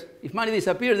disappears. If money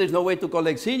disappears, there's no way to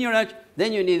collect seniorage.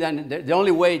 Then you need the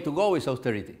only way to go is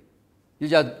austerity.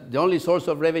 The only source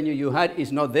of revenue you had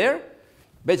is not there.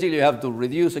 Basically, you have to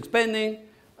reduce spending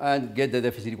and get the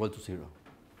deficit equal to 0.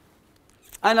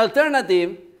 An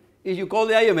alternative is you call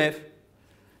the IMF,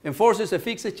 enforces a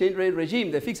fixed exchange rate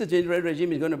regime. The fixed exchange rate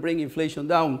regime is going to bring inflation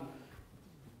down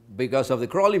because of the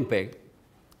crawling peg.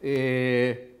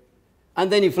 And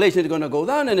then inflation is going to go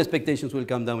down and expectations will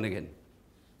come down again.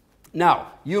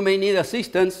 Now, you may need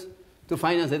assistance to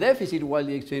finance the deficit while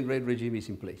the exchange rate regime is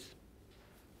in place.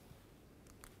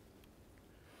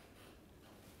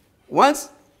 Once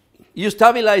you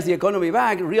stabilize the economy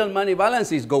back, real money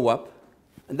balances go up,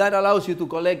 and that allows you to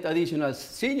collect additional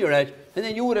seniorage, and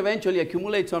then you would eventually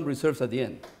accumulate some reserves at the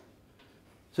end.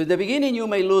 So in the beginning, you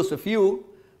may lose a few,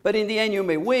 but in the end, you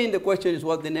may win. The question is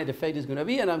what the net effect is going to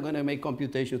be, and I'm going to make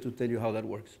computations to tell you how that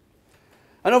works.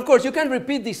 And of course, you can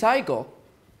repeat the cycle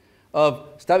of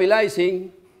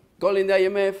stabilizing, calling the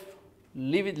IMF,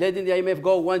 letting the IMF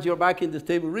go once you're back in the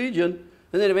stable region,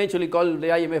 and then eventually call the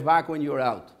IMF back when you're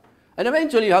out. And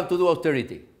eventually, you have to do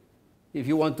austerity if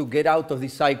you want to get out of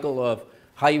this cycle of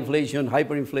high inflation,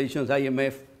 hyperinflation,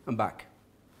 IMF, and back.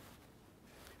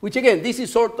 Which again, this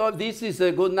is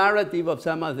a good narrative of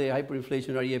some of the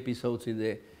hyperinflationary episodes in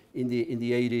the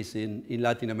 80s in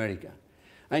Latin America.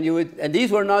 And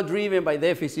these were not driven by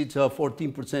deficits of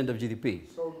 14% of GDP.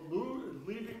 So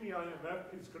leaving the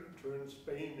IMF is going to turn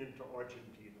Spain into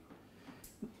Argentina.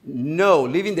 No,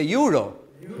 leaving the euro.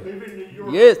 Leaving the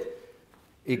euro. Yes.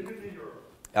 Leaving the euro.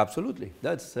 Absolutely.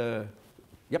 That's,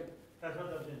 yep. That's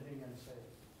what Argentinians say.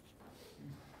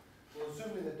 Well,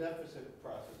 assuming the deficit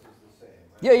process is the same.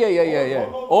 Right?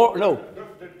 Yeah. Or no.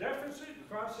 The deficit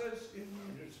process in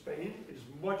Spain is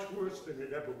much worse than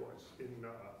it ever was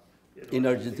in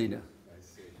Argentina. I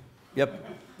see. Yep.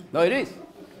 No, it is.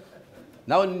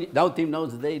 Now Tim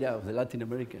knows the data of the Latin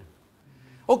America.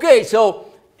 Okay, so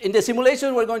in the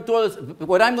simulation,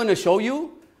 what I'm going to show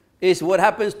you is what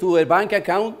happens to a bank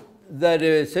account that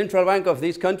the central bank of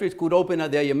these countries could open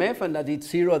at the IMF, and that it's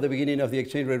zero at the beginning of the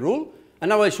exchange rate rule.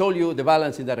 And I will show you the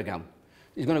balance in that account.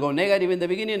 It's going to go negative in the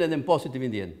beginning and then positive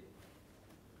in the end.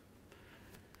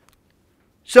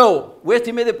 So we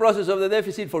estimate the process of the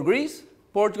deficit for Greece,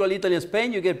 Portugal, Italy, and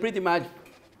Spain. You get pretty much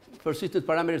persistence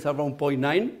parameters around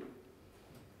 0.9.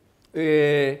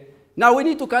 Now we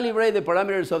need to calibrate the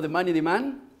parameters of the money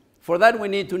demand. For that, we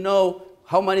need to know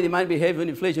how money demand behaves when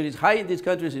inflation is high. In these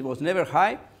countries, it was never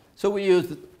high. So we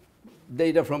used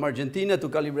data from Argentina to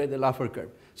calibrate the Laffer curve.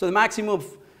 So the maximum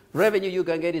revenue you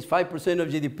can get is 5% of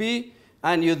GDP,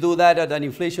 and you do that at an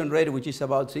inflation rate which is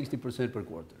about 60% per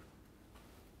quarter.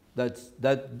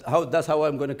 That's how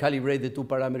I'm going to calibrate the two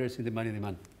parameters in the money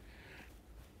demand.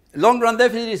 Long-run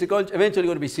deficit is eventually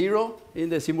going to be zero in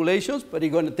the simulations, but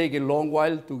it's going to take a long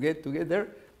while to get there.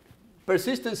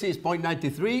 Persistency is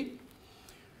 0.93.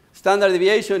 Standard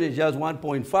deviation is just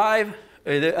 1.5.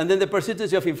 And then the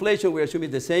persistency of inflation, we're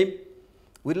assuming the same.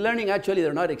 With learning, actually,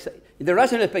 they're not exact. In the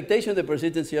rational expectation, the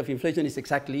persistency of inflation is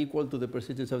exactly equal to the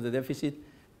persistence of the deficit,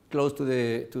 close to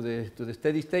the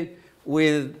steady state.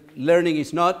 With learning,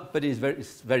 it's not, but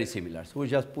it's very similar. So we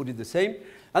just put it the same.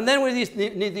 And then we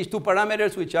need these two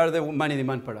parameters, which are the money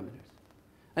demand parameters.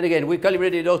 And again, we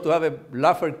calibrated those to have a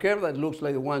Laffer curve that looks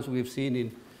like the ones we've seen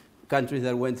in countries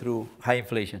that went through high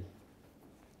inflation.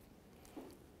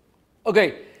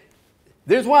 Okay,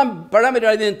 there's one parameter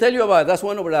I didn't tell you about. That's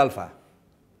 1 over alpha.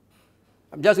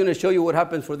 I'm just going to show you what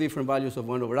happens for different values of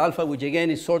 1 over alpha, which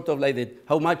again is sort of like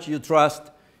how much you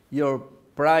trust your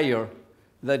prior,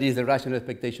 that is the rational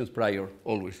expectations prior,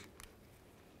 always.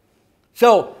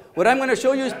 So what I'm going to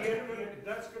show you is...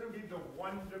 That's going to be the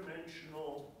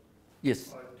one-dimensional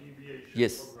yes. Deviation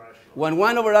yes. from rational. When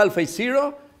 1 over alpha is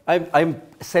 0, I'm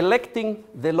selecting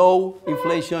the low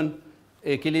inflation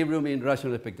equilibrium in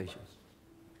rational expectations.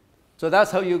 So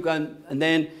that's how you can, and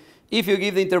then if you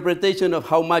give the interpretation of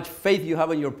how much faith you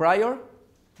have in your prior,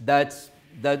 that's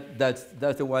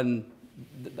the one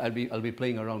that I'll be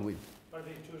playing around with. Are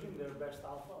they choosing their best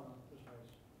alpha or not?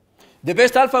 The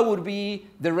best alpha would be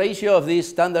the ratio of these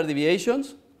standard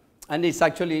deviations, and it's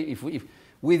actually if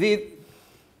we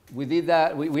did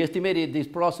that, we estimated this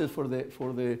process for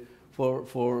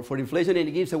inflation, and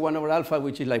it gives a 1 over alpha,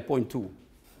 which is like 0.2.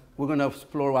 We're going to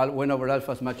explore 1 over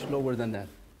alpha is much lower than that.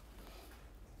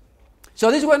 So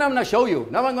this is what I'm going to show you.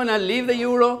 Now I'm going to leave the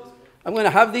euro. I'm going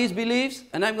to have these beliefs,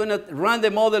 and I'm going to run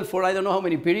the model for I don't know how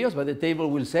many periods, but the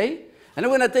table will say. And I'm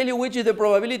going to tell you which is the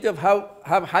probability of have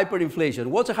hyperinflation.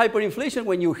 What's a hyperinflation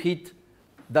when you hit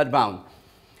that bound?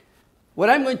 What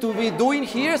I'm going to be doing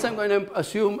here is I'm going to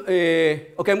assume,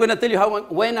 okay, I'm going to tell you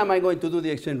when am I going to do the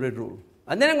exchange rate rule.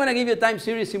 And then I'm going to give you a time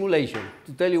series simulation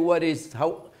to tell you what's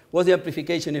the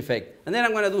amplification effect. And then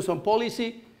I'm going to do some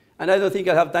policy, and I don't think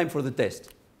I'll have time for the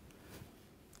test.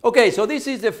 Okay, so this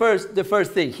is the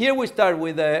first thing. Here we start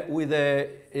with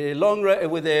a long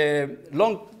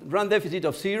run deficit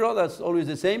of 0. That's always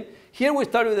the same. Here we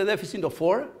start with a deficit of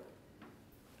 4.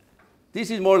 This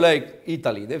is more like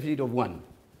Italy, deficit of 1.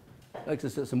 Like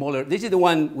a smaller. This is the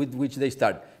one with which they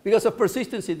start. Because of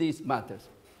persistency, this matters.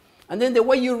 And then the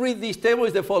way you read this table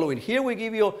is the following. Here we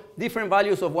give you different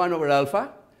values of 1 over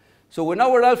alpha. So when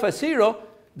over alpha is 0,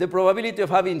 the probability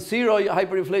of having 0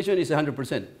 hyperinflation is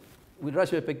 100%. With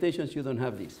rational expectations, you don't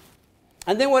have this.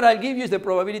 And then what I'll give you is the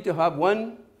probability to have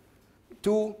 1,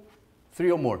 2,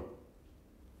 3 or more.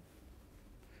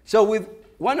 So with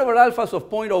 1 over alphas of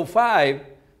 0.05,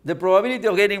 the probability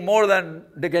of getting more than,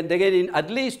 getting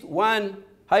at least 1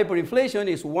 hyperinflation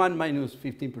is 1 minus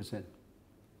 15%.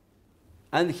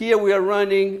 And here we are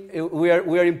running, we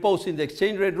are imposing the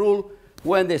exchange rate rule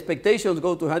when the expectations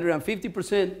go to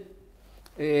 150%.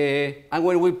 And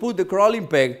when we put the crawling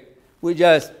peg, we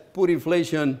just put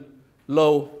inflation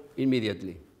low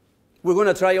immediately. We're going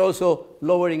to try also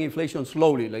lowering inflation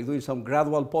slowly, like doing some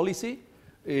gradual policy.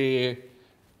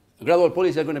 Gradual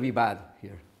policies are going to be bad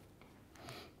here.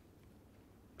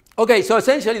 Okay, so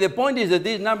essentially the point is that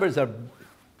these numbers are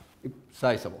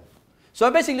sizable. So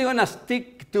I'm basically going to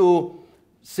stick to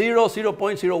 0,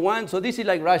 0.01. So this is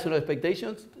like rational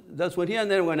expectations. That's what here,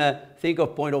 and then I'm going to think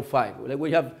of 0.05. Like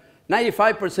we have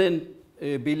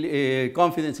 95%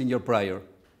 confidence in your prior,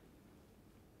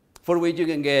 for which you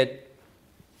can get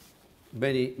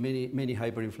many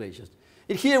hyperinflations.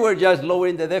 And here we're just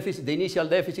lowering the deficit, the initial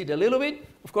deficit a little bit.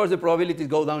 Of course, the probabilities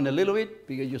go down a little bit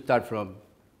because you start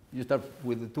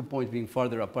with the 2 points being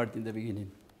farther apart in the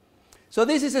beginning. So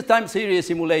this is a time series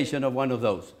simulation of one of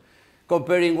those.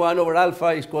 comparing 1 over alpha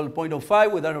is called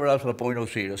 0.05 with 1 over alpha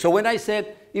 0.00. So when I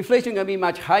said inflation can be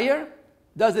much higher,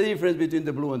 that's the difference between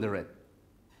the blue and the red.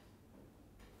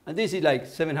 And this is like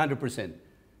 700%,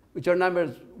 which are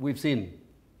numbers we've seen.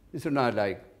 These are not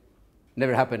like,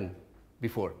 never happened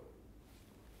before.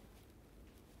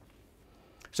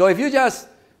 So if you just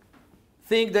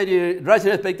think that your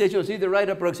rational expectations is the right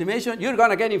approximation, you're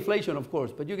going to get inflation, of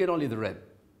course, but you get only the red.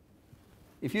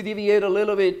 If you deviate a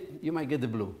little bit, you might get the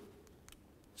blue.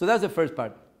 So that's the first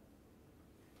part.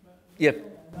 Yeah.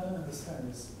 I don't understand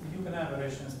this. You can have a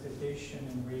rational expectation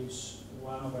in which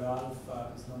 1 over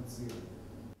alpha is not 0.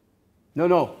 No,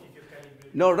 no.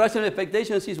 No, rational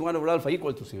expectations is 1 over alpha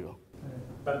equal to 0.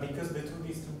 But because the true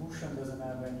distribution doesn't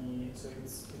have any, so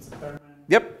it's a permanent.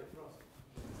 Yep.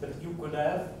 But you could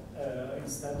have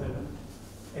instead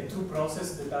a true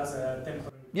process that has a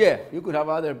temporary. Yeah, you could have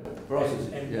other processes.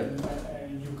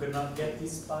 And you cannot get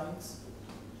these spikes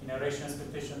in a rational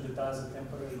expectation that has a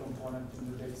temporary component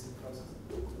in the deficit process.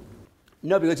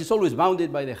 No, because it's always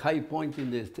bounded by the high point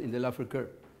in the Laffer curve.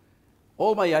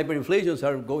 All my hyperinflations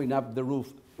are going up the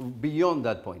roof beyond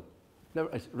that point.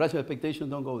 Rational expectations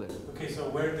don't go there. Okay, so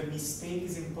where the mistake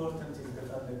is important is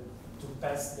that to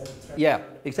pass that threshold. Yeah,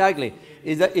 exactly.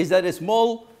 Is that a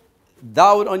small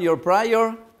doubt on your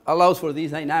prior allows for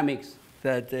these dynamics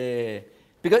that,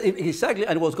 because exactly,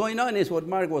 and what's going on is what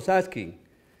Mark was asking.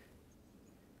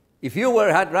 If you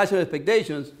had rational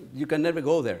expectations, you can never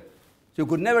go there. So you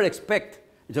could never expect,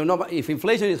 so no, if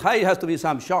inflation is high, it has to be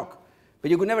some shock.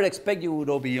 But you could never expect you would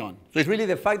go beyond. So it's really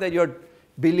the fact that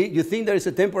you think there is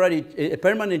a temporary, a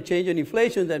permanent change in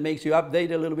inflation that makes you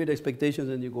update a little bit expectations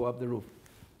and you go up the roof.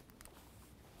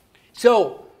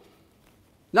 So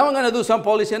now I'm going to do some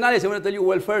policy analysis. I'm going to tell you,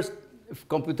 well, first,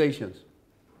 computations,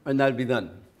 and that'll be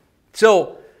done.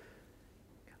 So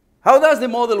how does the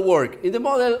model work? In the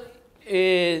model,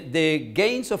 the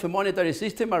gains of a monetary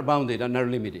system are bounded and are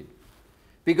limited.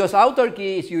 Because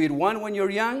autarky is you eat 1 when you're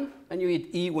young, and you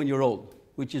eat E when you're old,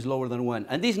 which is lower than 1.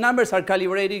 And these numbers are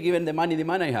calibrated given the money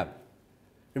demand I have.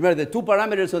 Remember, the 2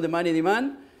 parameters of the money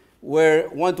demand were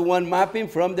one-to-one mapping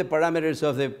from the parameters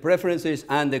of the preferences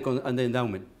and the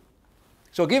endowment.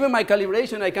 So given my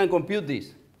calibration, I can compute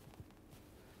this.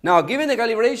 Now, given the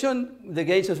calibration, the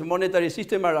gains of a monetary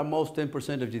system are at most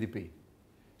 10% of GDP.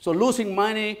 So losing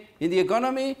money in the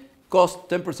economy costs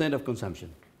 10% of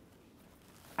consumption.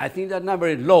 I think that number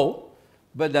is low,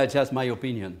 but that's just my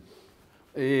opinion.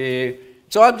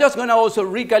 So I'm just going to also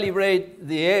recalibrate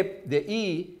the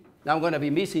E that I'm going to be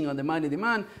missing on the money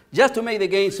demand just to make the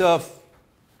gains of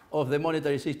the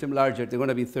monetary system larger. They're going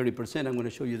to be 30%. I'm going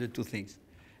to show you the 2 things.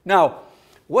 Now,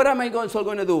 what am I also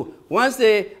going to do? Once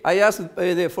I ask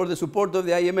for the support of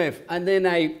the IMF, and then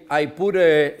I put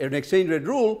an exchange rate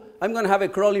rule, I'm going to have a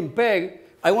crawling peg.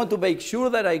 I want to make sure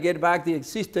that I get back the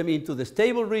system into the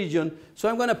stable region, so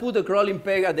I'm going to put a crawling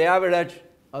peg at the average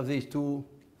of these 2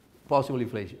 possible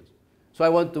inflations. So I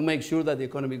want to make sure that the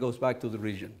economy goes back to the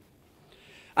region.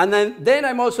 And then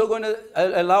I'm also going to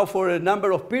allow for a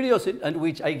number of periods in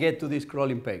which I get to this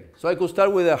crawling peg. So I could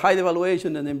start with a high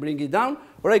devaluation and then bring it down,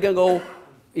 or I can go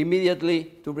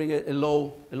immediately to bring a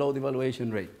low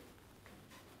devaluation rate.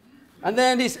 And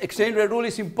then this exchange rate rule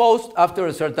is imposed after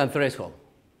a certain threshold,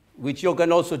 which you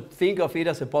can also think of it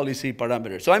as a policy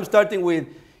parameter. So I'm starting with,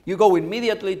 you go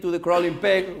immediately to the crawling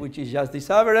peg, which is just this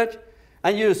average,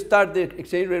 and you start the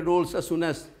exchange rate rules as soon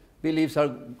as beliefs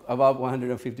are above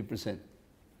 150%.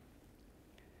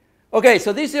 Okay,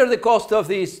 so these are the costs of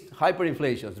these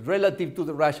hyperinflations relative to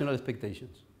the rational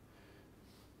expectations.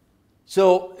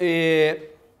 So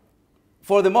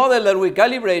for the model that we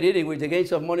calibrated, in which the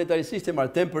gains of monetary system are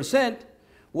 10%,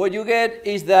 what you get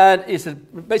is that it's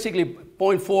basically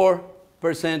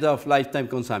 0.4% of lifetime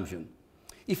consumption.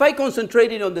 If I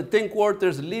concentrated on the 10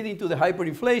 quarters leading to the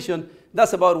hyperinflation,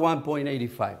 that's about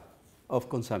 1.85 of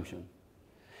consumption.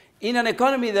 In an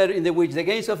economy in which the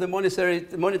gains of the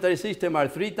monetary system are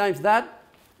 3 times that,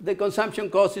 the consumption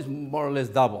cost is more or less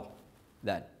double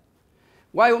that.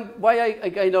 Why I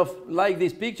kind of like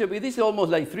this picture? Because this is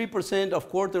almost like 3% of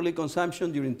quarterly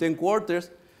consumption during 10 quarters.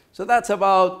 So that's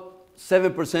about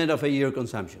 7% of a year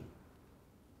consumption.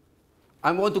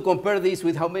 I want to compare this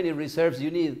with how many reserves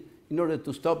you need in order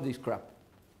to stop this crap.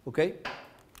 Okay?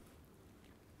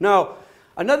 Now,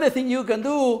 another thing you can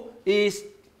do is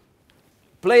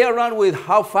play around with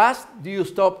how fast do you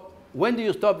stop, when do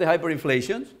you stop the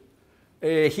hyperinflations?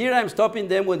 Here I'm stopping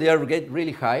them when they get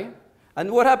really high. And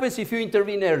what happens if you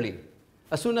intervene early?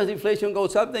 As soon as inflation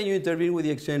goes up, then you intervene with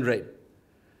the exchange rate.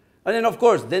 And then, of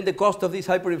course, then the cost of these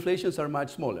hyperinflations are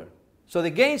much smaller. So the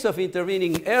gains of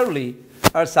intervening early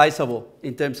are sizable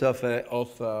in terms of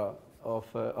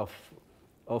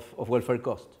of welfare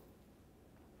cost.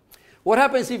 What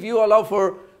happens if you allow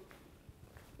for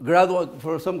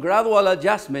some gradual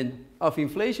adjustment of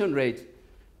inflation rates?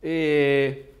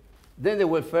 Then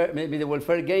maybe the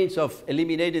welfare gains of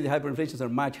eliminating the hyperinflations are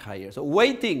much higher. So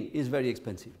weighting is very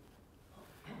expensive.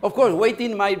 Of course,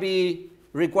 weighting might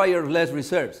require less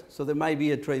reserves, so there might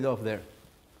be a trade-off there.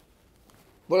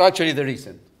 But actually there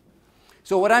isn't.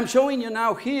 So what I'm showing you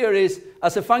now here is,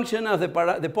 as a function of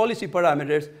the policy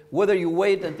parameters, whether you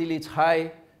wait until it's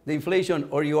high, the inflation,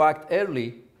 or you act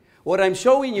early, what I'm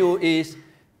showing you is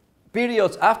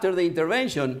periods after the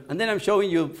intervention, and then I'm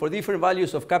showing you for different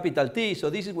values of capital T.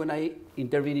 So this is when I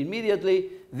intervene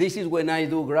immediately. This is when I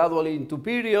do gradually in 2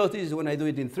 periods. This is when I do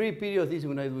it in 3 periods. This is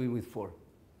when I do it with 4.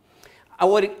 And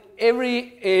what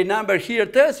every number here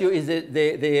tells you is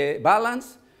the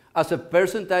balance as a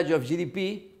percentage of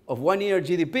GDP, of 1 year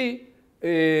GDP,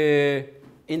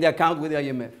 in the account with the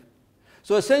IMF.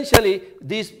 So essentially,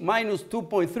 this minus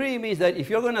 2.3 means that if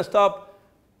you're going to stop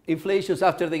inflations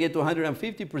after they get to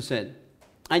 150%,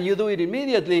 and you do it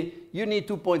immediately, you need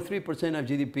 2.3% of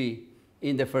GDP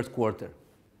in the first quarter.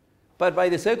 But by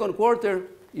the second quarter,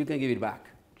 you can give it back.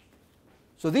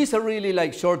 So these are really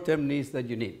like short-term needs that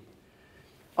you need.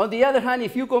 On the other hand,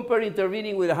 if you compare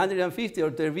intervening with 150 or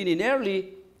intervening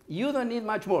early, you don't need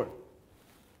much more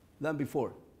than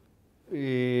before.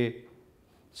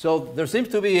 So there seems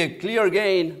to be a clear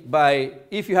gain by,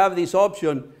 if you have this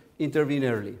option, intervene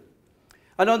early.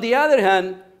 And on the other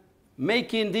hand,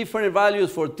 making different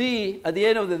values for T, at the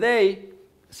end of the day,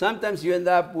 sometimes you end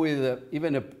up with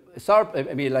even a sharp,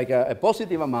 like a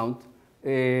positive amount,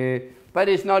 but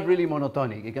it's not really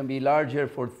monotonic. It can be larger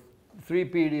for 3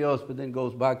 periods, but then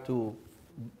goes back to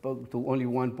only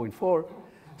 1.4.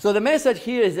 So the message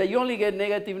here is that you only get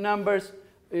negative numbers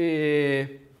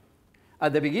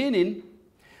at the beginning.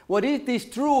 What it is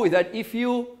true is that if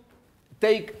you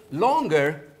take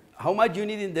longer, how much you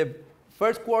need in the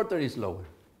first quarter is lower.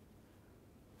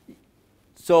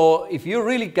 So if you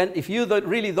really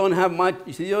don't have much,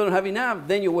 if you don't have enough,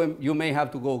 then you may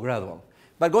have to go gradual.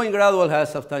 But going gradual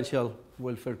has substantial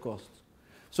welfare costs.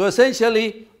 So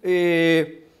essentially,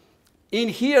 in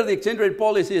here, the exchange rate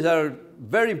policies are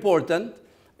very important.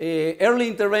 Early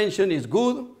intervention is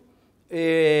good,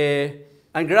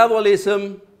 and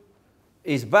gradualism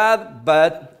is bad,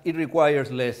 but it requires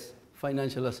less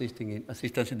financial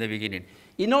assistance in the beginning.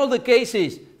 In all the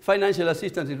cases, financial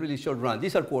assistance is really short run.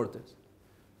 These are quarters.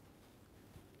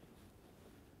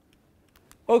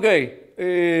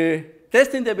 Okay,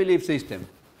 testing the belief system.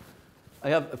 I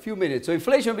have a few minutes. So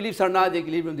inflation beliefs are not the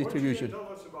equilibrium distribution. What can you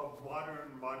tell us about modern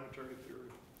monetary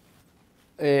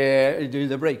theory? During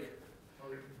the break.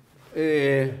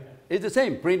 Okay. It's the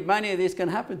same. Print money, this can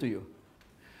happen to you.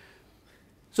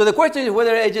 So the question is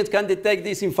whether agents can detect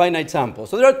this in finite samples.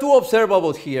 So there are 2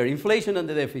 observables here, inflation and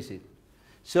the deficit.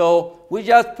 So we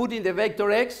just put in the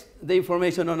vector X the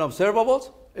information on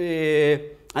observables.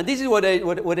 And this is what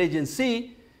agents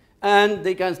see, and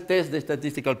they can test the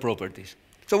statistical properties.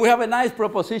 So we have a nice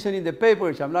proposition in the paper,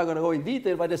 which I'm not going to go in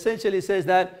detail, but essentially says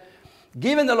that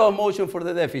given the law of motion for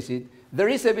the deficit, there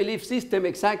is a belief system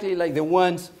exactly like the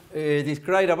ones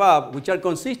described above, which are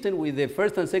consistent with the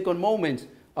first and second moments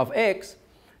of X,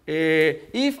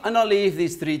 if and only if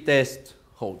these 3 tests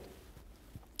hold.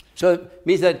 So it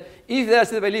means that if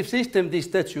there's a belief system, these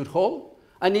tests should hold.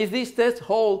 And if these tests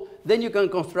hold, then you can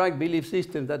construct belief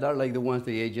systems that are like the ones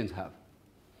the agents have.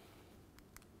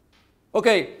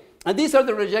 Okay, and these are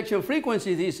the rejection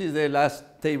frequencies. This is the last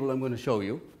table I'm going to show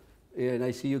you. And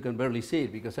I see you can barely see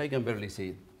it because I can barely see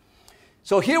it.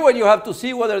 So here what you have to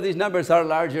see whether these numbers are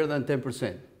larger than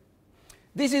 10%.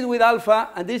 This is with alpha,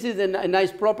 and this is a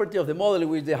nice property of the model in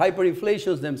which the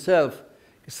hyperinflations themselves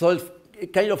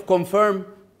kind of confirm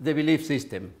the belief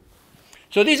system.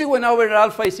 So this is when over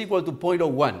alpha is equal to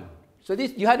 0.01. So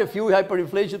this, you had a few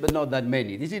hyperinflations, but not that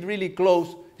many. This is really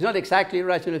close. It's not exactly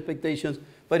irrational expectations,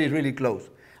 but it's really close.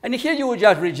 And here you would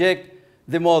just reject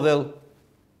the model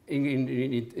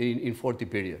in 40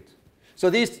 periods. So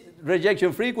these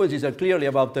rejection frequencies are clearly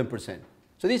about 10%.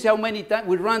 So this is how many times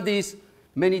we run these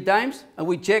many times, and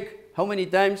we check how many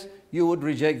times you would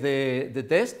reject the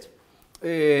test.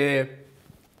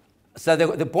 So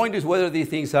the point is whether these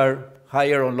things are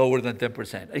higher or lower than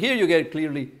 10%. And here you get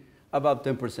clearly about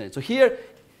 10%. So here,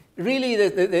 really,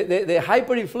 the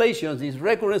hyperinflations, this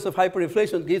recurrence of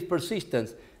hyperinflation gives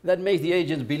persistence that makes the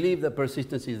agents believe that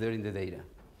persistence is there in the data.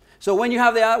 So when you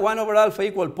have the 1 over alpha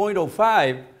equal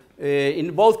 0.05,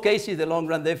 in both cases the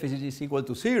long-run deficit is equal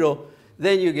to 0,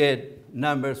 then you get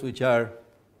numbers which are,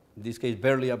 in this case,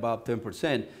 barely above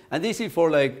 10%. And this is for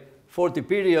like 40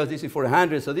 periods, this is for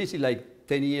 100, so this is like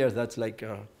 10 years, that's like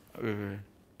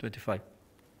 25.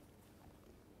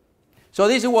 So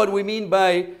this is what we mean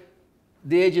by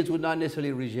the agents would not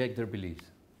necessarily reject their beliefs.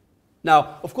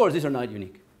 Now, of course, these are not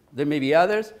unique. There may be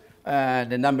others,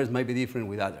 and the numbers might be different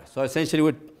with others. So essentially,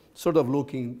 we're sort of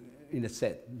looking in a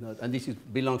set, and this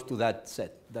belongs to that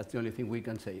set. That's the only thing we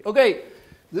can say. Okay,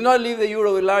 do not leave the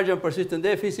euro with large and persistent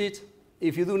deficits.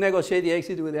 If you do negotiate the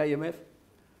exit with the IMF,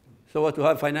 so as to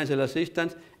have financial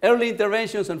assistance. Early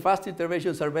interventions and fast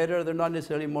interventions are better. They're not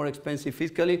necessarily more expensive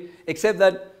fiscally, except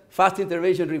that fast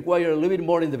intervention require a little bit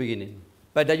more in the beginning,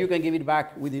 but that you can give it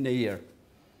back within a year.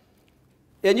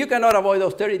 And you cannot avoid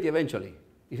austerity eventually.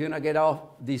 If you're going to get off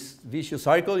this vicious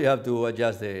cycle, you have to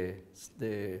adjust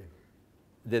the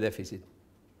deficit.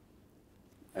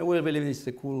 I will believe this is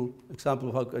a cool example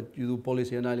of how you do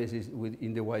policy analysis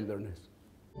in the wilderness.